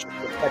Jokic was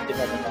protected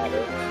on the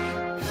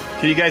matter.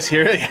 Can you guys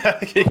hear it?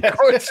 Yeah.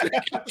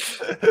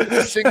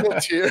 A single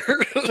tear.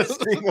 A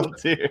single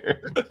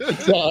tear.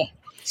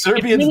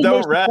 Serbians really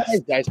don't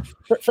rest. Guys.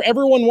 For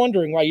everyone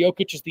wondering why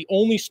Jokic is the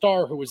only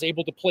star who was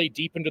able to play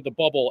deep into the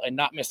bubble and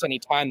not miss any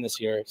time this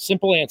year,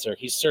 simple answer,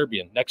 he's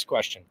Serbian. Next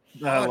question.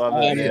 I love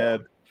it,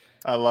 man.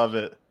 I love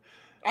it.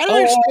 I don't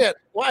understand.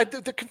 Well,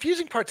 the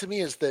confusing part to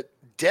me is that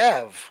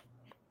Dev,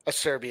 a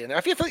Serbian,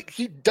 I feel like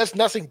he does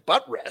nothing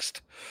but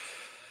rest.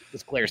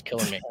 This player's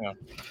killing me. Hang on.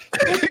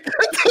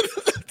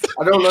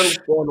 I don't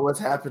understand what's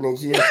happening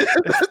here.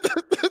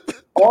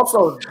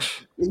 Also,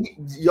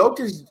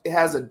 Jokic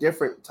has a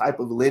different type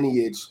of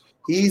lineage.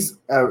 He's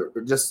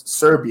just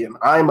Serbian.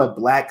 I'm a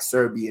black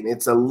Serbian.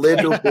 It's a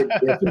little bit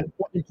different.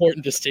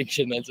 Important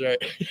distinction. That's right.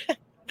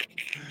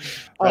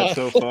 That's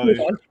so funny.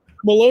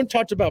 Malone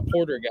talked about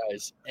Porter,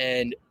 guys,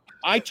 and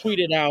I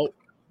tweeted out,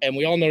 and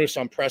we all noticed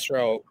on press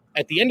row,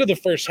 at the end of the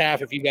first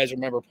half, if you guys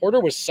remember, Porter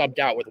was subbed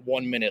out with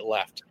 1 minute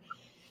left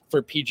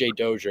for PJ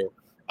Dozier.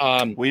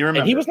 We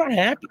remember. And he was not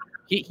happy.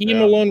 He and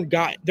Malone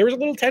there was a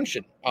little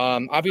tension.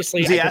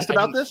 Obviously, was he asked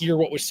about this? Hear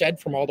what was said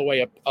from all the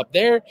way up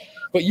there,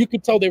 but you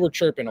could tell they were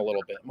chirping a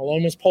little bit.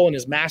 Malone was pulling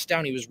his mask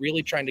down. He was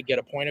really trying to get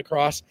a point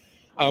across.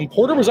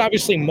 Porter was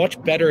obviously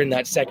much better in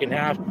that second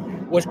half,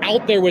 was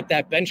out there with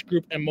that bench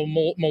group, and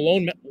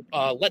Malone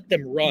let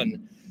them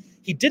run.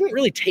 He didn't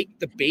really take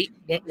the bait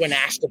when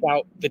asked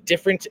about the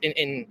difference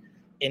in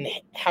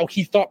how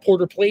he thought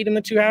Porter played in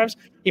the 2 halves.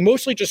 He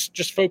mostly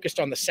just focused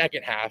on the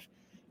second half,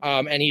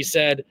 and he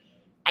said,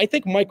 I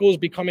think Michael is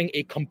becoming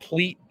a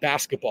complete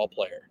basketball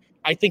player.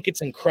 I think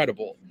it's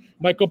incredible.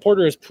 Michael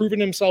Porter has proven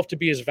himself to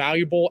be as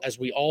valuable as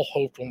we all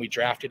hoped when we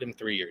drafted him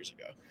 3 years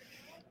ago.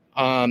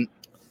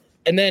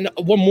 And then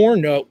one more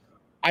note,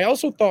 I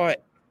also thought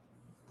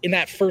in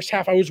that first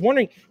half, I was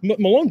wondering,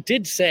 Malone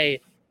did say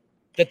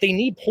that they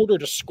need Porter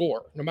to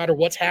score no matter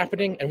what's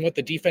happening and what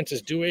the defense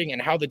is doing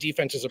and how the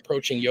defense is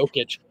approaching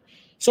Jokic.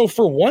 So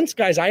for once,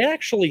 guys, I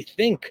actually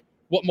think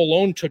what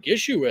Malone took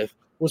issue with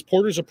was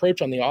Porter's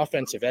approach on the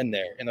offensive end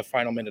there in the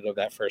final minute of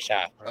that first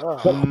half.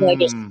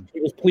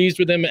 He was pleased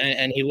with him,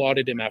 and he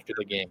lauded him after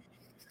the game.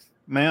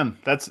 Man,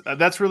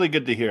 that's really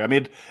good to hear. I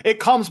mean, it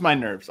calms my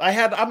nerves.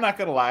 I'm not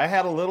gonna lie, I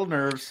had a little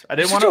nerves. I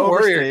didn't want to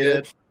overstate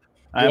it.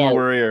 I'm a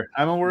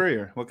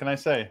worrier. What can I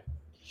say?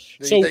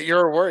 So that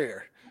you're a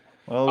worrier.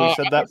 Well, we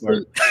said that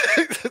part.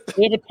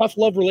 We have a tough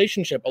love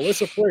relationship.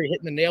 Alyssa Fleury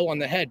hitting the nail on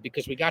the head,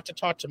 because we got to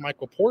talk to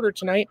Michael Porter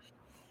tonight,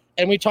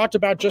 and we talked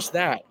about just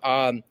that.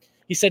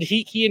 He said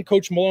he and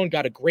Coach Malone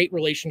got a great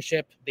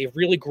relationship. They've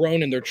really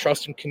grown in their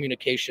trust and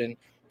communication.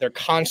 They're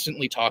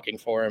constantly talking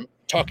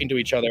to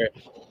each other.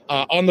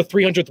 On the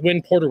 300th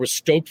win, Porter was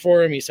stoked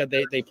for him. He said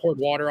they poured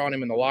water on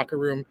him in the locker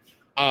room.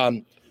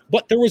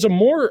 But there was a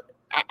more,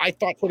 I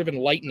thought, sort of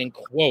enlightening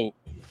quote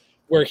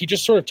where he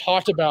just sort of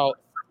talked about,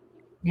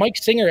 Mike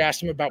Singer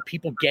asked him about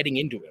people getting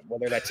into him,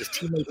 whether that's his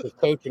teammates, his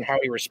coach, and how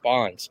he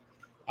responds.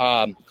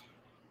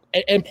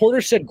 And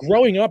Porter said,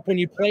 growing up, when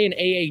you play in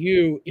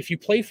AAU, if you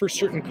play for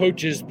certain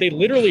coaches, they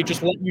literally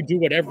just let you do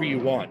whatever you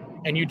want,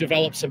 and you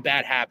develop some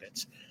bad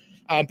habits.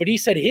 But he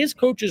said his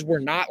coaches were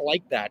not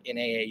like that in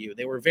AAU.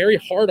 They were very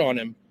hard on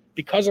him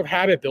because of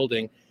habit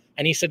building.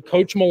 And he said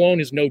Coach Malone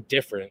is no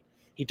different.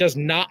 He does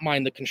not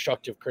mind the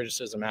constructive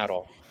criticism at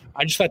all.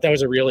 I just thought that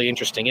was a really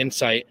interesting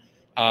insight.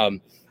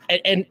 And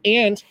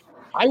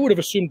I would have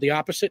assumed the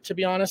opposite, to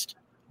be honest,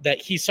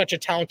 that he's such a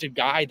talented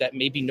guy that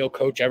maybe no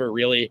coach ever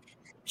really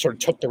sort of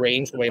took the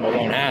reins the way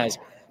Malone has.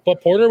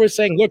 But Porter was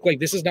saying, look, like,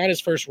 this is not his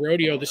first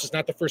rodeo. This is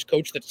not the first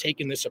coach that's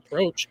taken this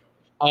approach.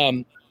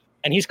 And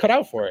he's cut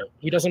out for it.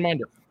 He doesn't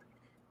mind it.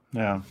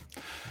 Yeah.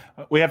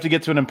 We have to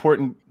get to an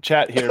important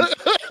chat here.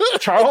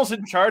 Charles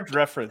in Charge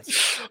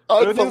reference.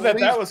 I don't think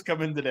that was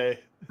coming today.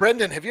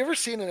 Brendan, have you ever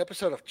seen an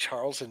episode of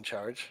Charles in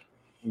Charge?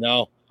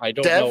 No, I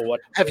don't know what.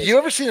 Have you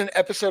ever seen an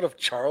episode of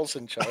Charles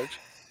in Charge?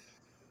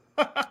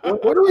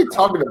 What are we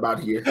talking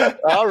about here?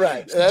 All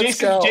right,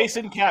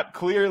 Jason Cap,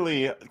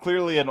 clearly a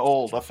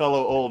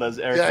fellow old, as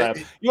Eric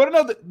said. You want to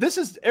know that this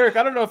is Eric?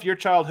 I don't know if your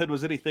childhood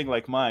was anything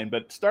like mine,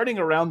 but starting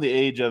around the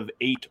age of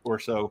 8 or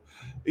so,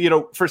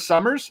 for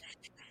summers,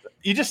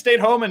 you just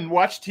stayed home and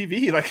watched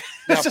TV. Like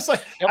it's just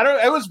like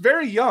I was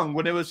very young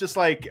when it was just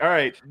like, all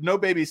right, no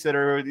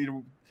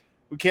babysitter.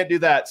 We can't do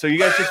that. So you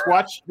guys just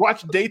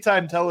watch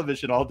daytime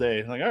television all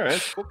day. Like, all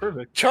right, cool,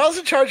 perfect. Charles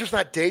in Charge was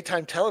not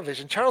daytime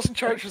television. Charles in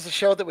Charge was a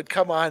show that would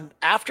come on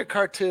after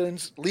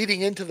cartoons,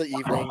 leading into the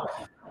evening.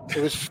 It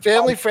was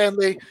family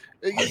friendly.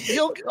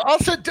 You'll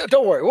also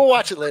don't worry, we'll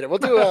watch it later. We'll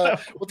do a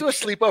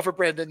sleepover,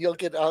 Brendan.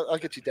 I'll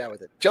get you down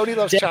with it. Joni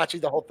Loves Chachi,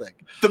 the whole thing.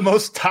 The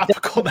most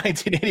topical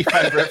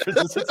 1985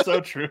 references. It's so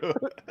true.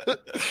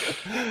 Correct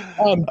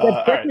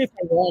me if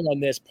I'm wrong on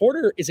this.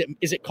 Porter, is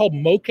it called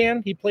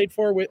Mocan? He played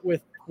for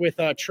with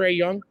Trey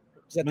Young.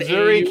 Is that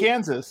Missouri,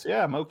 Kansas?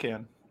 Yeah,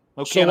 Mocan.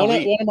 So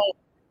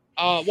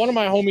one of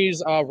my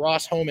homies,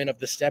 Ross Homan of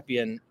the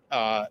Stepien,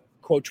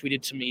 quote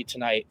tweeted to me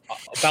tonight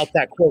about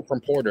that quote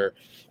from Porter,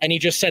 and he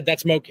just said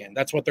that's Mocan.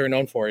 That's what they're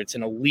known for. It's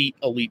an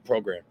elite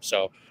program.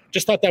 So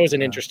just thought that was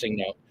an interesting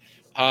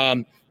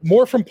note.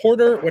 More from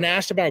Porter when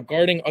asked about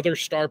guarding other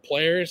star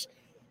players.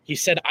 He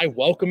said, "I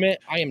welcome it.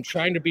 I am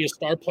trying to be a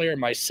star player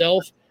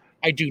myself.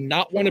 I do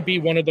not want to be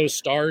one of those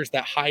stars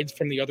that hides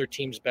from the other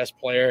team's best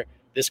player.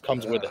 This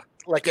comes with it."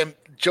 Like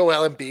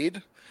Joel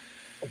Embiid?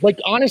 Like,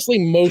 honestly,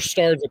 most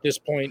stars at this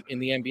point in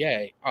the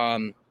NBA.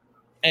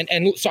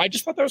 And so I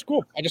just thought that was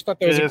cool. I just thought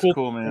that was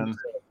cool, man.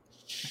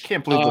 I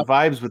can't believe the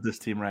vibes with this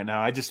team right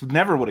now. I just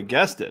never would have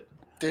guessed it.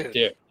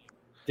 Dude.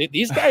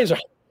 These guys,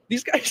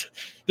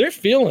 they're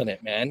feeling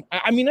it, man.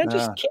 I mean, I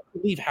just can't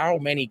believe how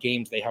many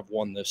games they have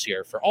won this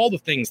year for all the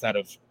things that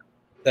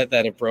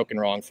have broken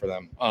wrong for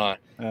them.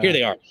 Here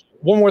they are.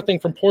 One more thing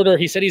from Porter.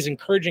 He said he's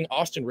encouraging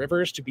Austin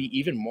Rivers to be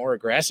even more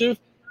aggressive.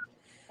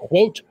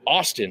 Quote,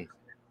 "Austin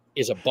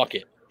is a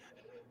bucket."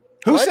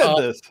 Who said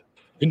this?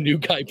 The new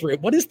guy,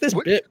 Brent. What is this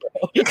bit,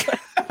 bro?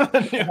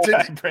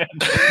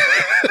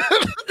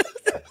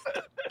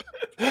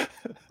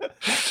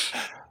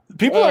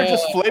 People are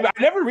just flaming.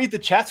 I never read the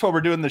chats while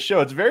we're doing the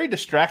show. It's very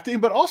distracting,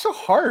 but also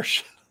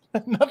harsh.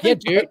 Yeah,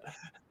 dude.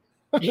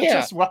 Yeah.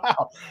 Just,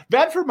 wow.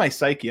 Bad for my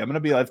psyche. I'm going to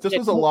be like, if this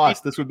was a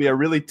loss, this would be a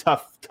really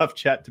tough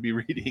chat to be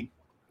reading.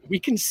 We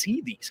can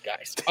see these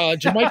guys.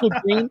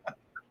 JaMychal Green.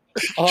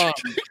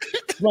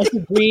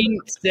 JaMychal Green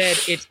said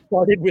it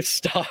started with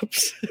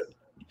stops.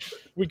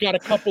 We got a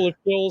couple of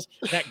kills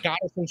that got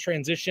us in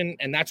transition,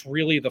 and that's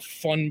really the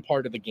fun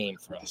part of the game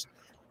for us.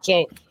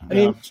 So, I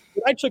mean,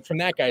 what I took from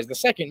that, guys, the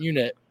second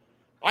unit,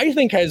 I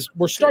think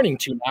we're starting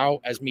to now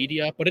as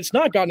media, but it's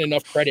not gotten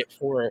enough credit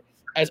for,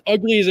 as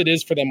ugly as it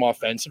is for them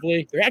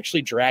offensively, they're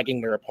actually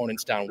dragging their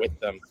opponents down with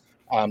them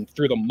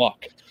through the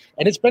muck.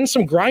 And it's been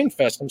some grind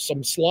fest and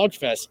some slog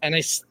fest. And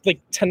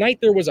tonight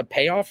there was a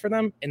payoff for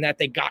them in that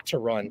they got to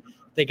run.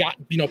 They got,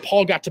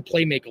 Paul got to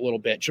play make a little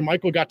bit.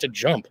 JaMychal got to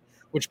jump,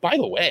 which, by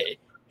the way,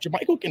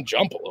 JaMychal can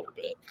jump a little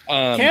bit.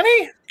 Can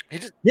he?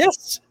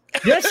 Yes.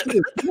 Yes,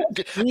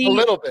 a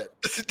little bit.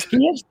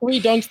 He has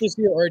 3 dunks this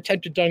year, or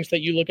attempted dunks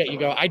that you look at, you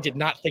go, I did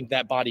not think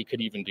that body could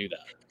even do that.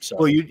 So,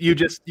 well, you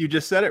just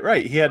said it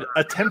right. He had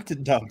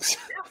attempted dunks.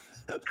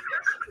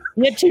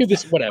 He had 2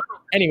 whatever.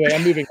 Anyway,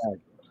 I'm moving on.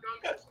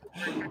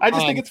 I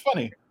just think it's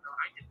funny.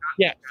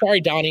 Yeah,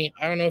 sorry, Donnie.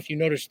 I don't know if you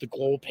noticed the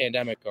global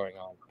pandemic going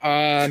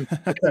on.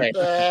 Okay.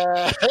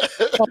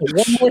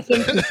 One more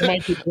thing from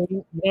JaMychal Green. You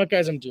know what,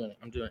 guys? I'm doing it.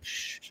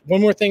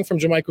 One more thing from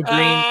JaMychal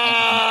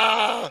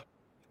Green.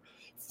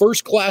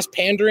 First-class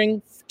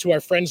pandering to our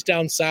friends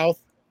down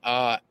south.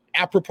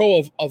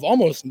 Apropos of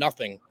almost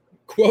nothing.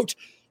 Quote,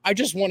 "I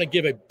just want to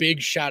give a big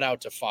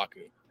shout-out to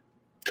Facu."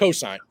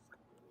 Cosign.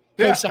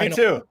 Yeah, me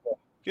too.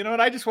 You know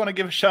what? I just want to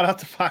give a shout-out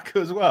to Facu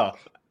as well.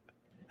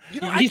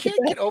 I can't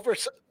get over...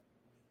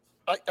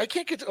 I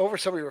can't get over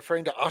somebody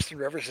referring to Austin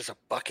Rivers as a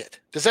bucket.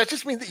 Does that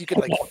just mean that you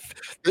can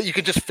that you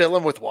can just fill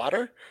him with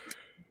water?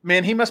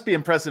 Man, he must be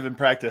impressive in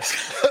practice.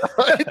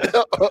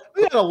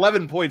 He had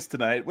 11 points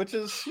tonight, which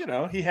is,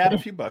 he had a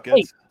few buckets.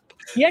 Wait,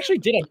 he actually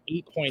did have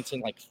 8 points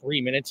in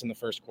 3 minutes in the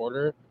first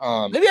quarter.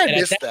 Maybe I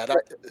missed that.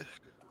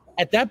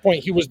 At that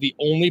point, he was the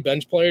only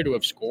bench player to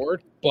have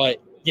scored.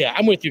 But yeah,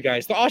 I'm with you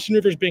guys. The Austin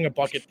Rivers being a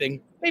bucket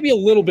thing, maybe a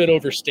little bit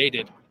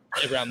overstated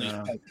around these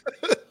points.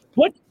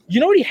 But you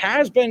know what he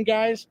has been,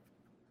 guys?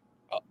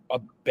 A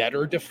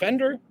better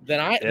defender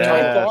than I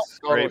thought.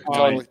 Great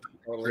point.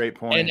 Great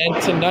point.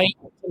 And tonight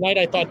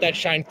I thought that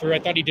shined through. I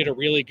thought he did a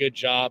really good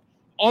job.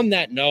 On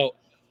that note,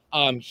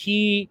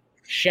 he,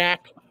 Shaq,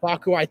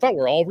 Facu, I thought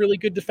we're all really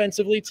good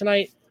defensively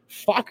tonight.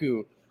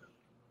 Facu,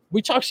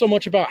 we talk so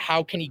much about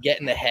how can he get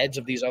in the heads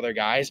of these other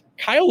guys.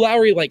 Kyle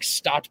Lowry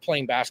stopped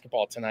playing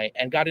basketball tonight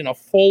and got in a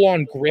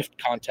full-on grift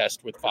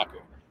contest with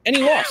Facu, and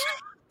he lost.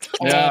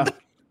 Yeah.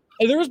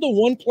 There was the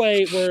one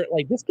play where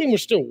this game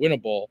was still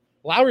winnable.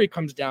 Lowry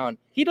comes down.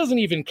 He doesn't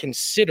even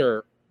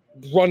consider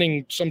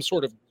running some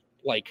sort of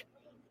like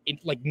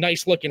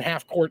nice looking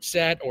half court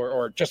set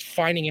or just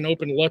finding an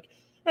open look.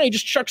 No, he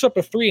just chucks up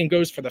a three and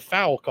goes for the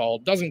foul call,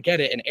 doesn't get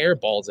it, and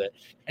airballs it.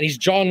 And he's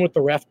jawing with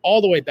the ref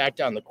all the way back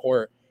down the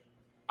court.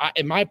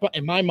 In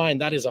my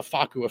mind, that is a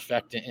Facu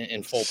effect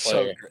in full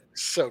play.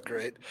 So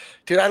great.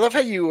 Dude, I love how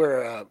you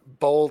were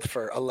bold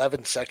for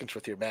 11 seconds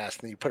with your mask,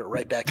 and then you put it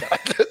right back on.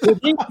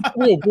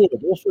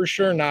 We'll for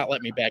sure not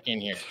let me back in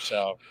here.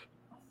 So,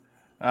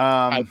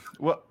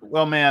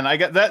 well, man, I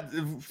got that.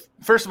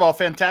 First of all,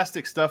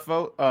 fantastic stuff,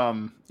 Vogt.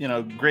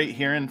 Great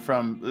hearing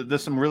from.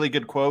 There's some really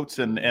good quotes,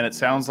 and it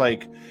sounds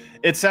like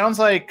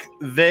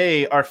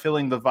they are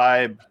feeling the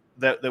vibe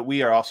that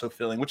we are also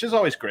feeling, which is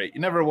always great.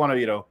 You never want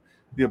to,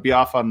 be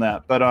off on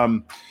that. But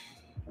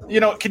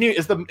can you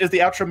is the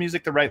outro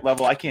music the right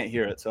level? I can't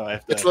hear it, so I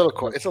have to. It's a little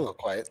quiet.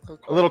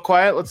 A little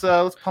quiet.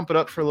 Let's pump it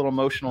up for a little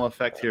emotional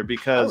effect here,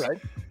 because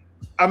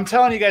I'm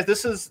telling you guys,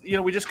 this is,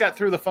 we just got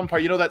through the fun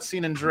part. That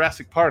scene in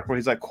Jurassic Park where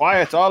he's like,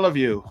 "Quiet, all of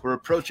you. We're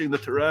approaching the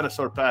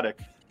Tyrannosaur paddock."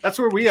 That's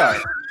where we are.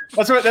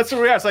 That's where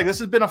we are. It's like, this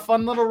has been a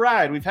fun little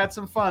ride. We've had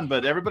some fun,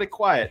 but everybody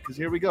quiet, because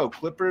here we go.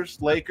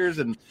 Clippers, Lakers,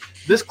 and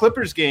this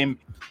Clippers game,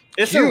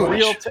 it's a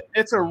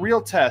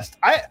real test.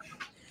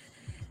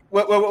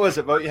 What was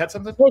it, Vogt? You had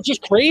something? Well, it's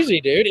just crazy,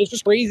 dude. It's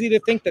just crazy to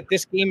think that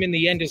this game in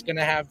the end is going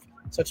to have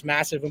such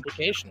massive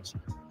implications.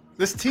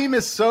 This team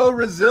is so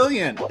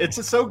resilient. It's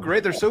just so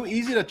great. They're so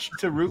easy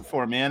to root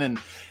for, man. And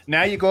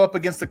now you go up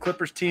against the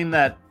Clippers team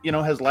that,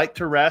 has liked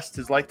to rest,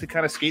 has liked to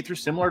kind of skate through,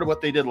 similar to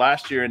what they did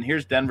last year. And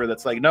here's Denver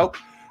that's like, nope,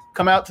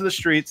 come out to the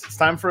streets. It's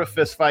time for a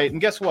fist fight.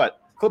 And guess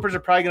what? Clippers are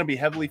probably going to be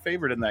heavily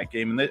favored in that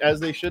game, and as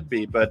they should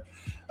be. But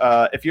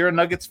if you're a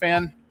Nuggets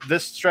fan,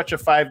 this stretch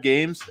of 5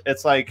 games,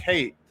 it's like,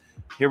 hey,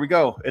 here we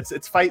go.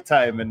 It's fight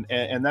time,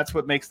 and that's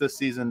what makes this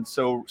season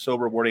so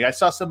rewarding. I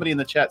saw somebody in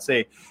the chat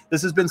say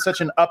this has been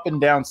such an up and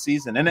down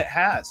season, and it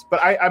has.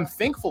 But I'm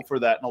thankful for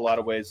that in a lot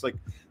of ways. Like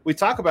we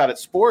talk about it,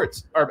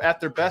 sports are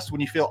at their best when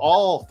you feel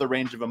all the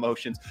range of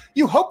emotions.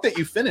 You hope that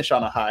you finish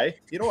on a high.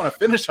 You don't want to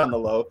finish on the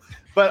low.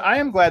 But I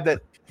am glad that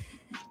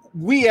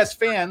we as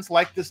fans,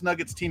 like this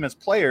Nuggets team as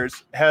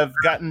players, have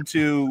gotten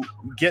to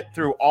get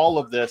through all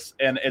of this,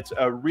 and it's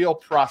a real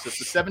process.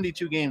 The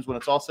 72 games, when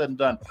it's all said and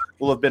done,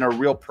 will have been a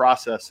real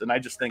process, and I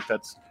just think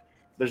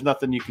there's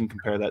nothing you can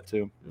compare that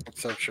to.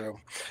 That's so true.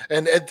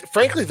 And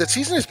frankly, the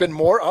season has been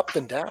more up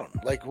than down.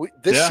 Like we're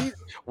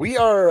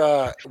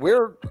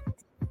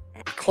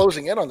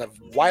closing in on a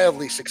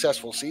wildly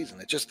successful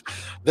season. It's just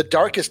the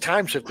darkest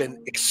times have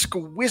been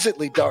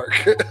exquisitely dark.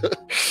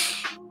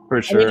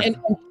 For sure.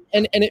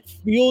 And it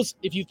feels,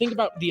 if you think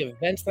about the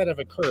events that have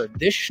occurred,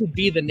 this should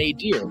be the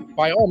nadir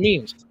by all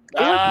means.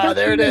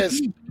 There it is.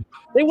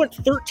 They went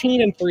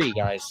 13-3,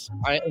 guys,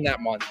 in that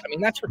month. I mean,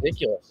 that's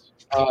ridiculous.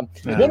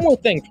 One more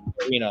thing,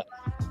 arena,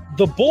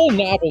 the Bull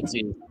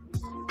novelty.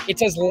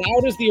 It's as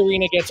loud as the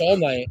arena gets all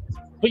night.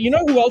 But you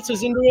know who else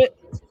is into it?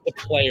 The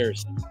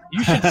players.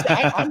 You should.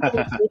 I'm really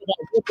worried about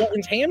Will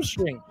Barton's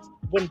hamstring.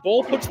 When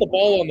Bull puts the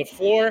ball on the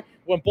floor,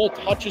 when Bull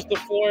touches the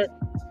floor,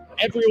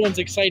 everyone's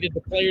excited.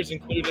 The players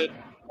included.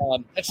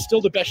 That's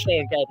still the best show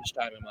in garbage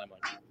time in my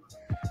mind.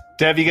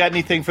 Dev, you got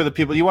anything for the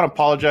people? You want to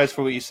apologize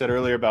for what you said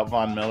earlier about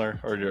Von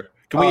Miller? Or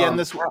can we end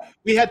this?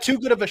 We had too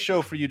good of a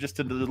show for you just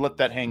to let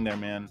that hang there,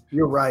 man.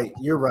 You're right.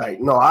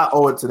 No, I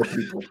owe it to the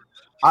people.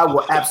 I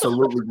will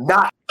absolutely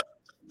not.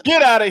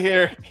 Get out of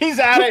here. He's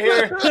out of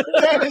here.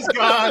 Dev is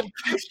gone.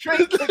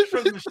 Straight kick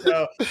from the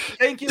show.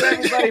 Thank you,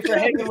 everybody, for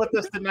hanging with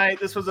us tonight.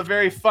 This was a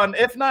very fun,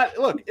 if not,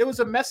 look, it was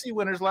a messy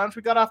Winners Lounge.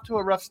 We got off to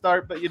a rough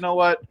start, but you know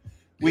what?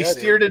 We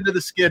steered into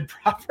the skid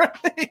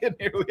properly, and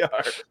here we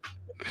are.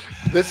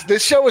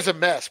 This show was a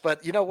mess,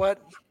 but you know what?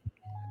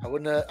 I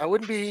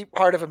wouldn't be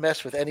part of a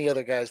mess with any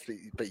other guys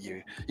but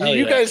you.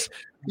 You guys.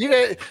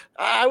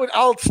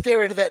 I'll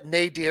stare into that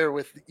nadir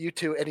with you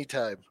two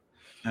anytime.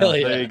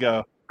 There you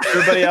go.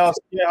 Everybody else,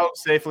 get out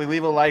safely.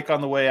 Leave a like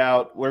on the way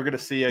out. We're gonna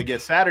see you again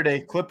Saturday.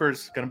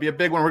 Clippers gonna be a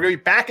big one. We're gonna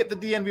be back at the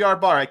DNVR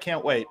bar. I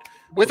can't wait.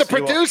 With a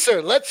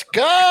producer. Let's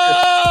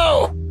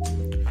go.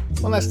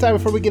 One last time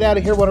before we get out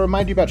of here, I want to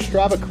remind you about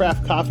Strava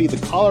Craft Coffee,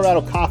 the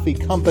Colorado coffee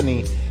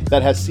company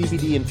that has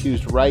CBD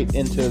infused right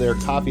into their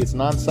coffee. It's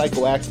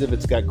non-psychoactive.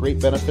 It's got great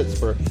benefits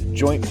for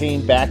joint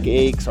pain, back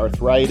aches,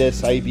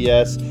 arthritis,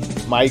 IBS,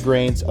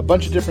 migraines, a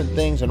bunch of different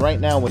things. And right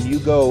now, when you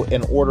go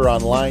and order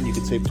online, you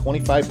can save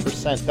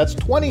 25%. That's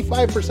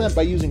 25%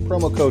 by using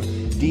promo code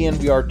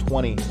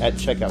DNVR20 at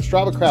checkout.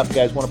 Strava Craft,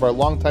 guys, one of our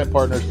longtime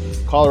partners,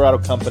 Colorado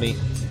company.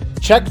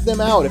 Check them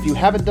out. If you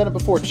haven't done it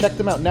before, check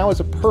them out. Now is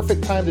a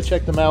perfect time to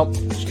check them out.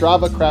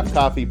 Strava Craft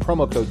Coffee,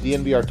 promo code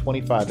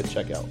DNVR25 at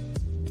checkout.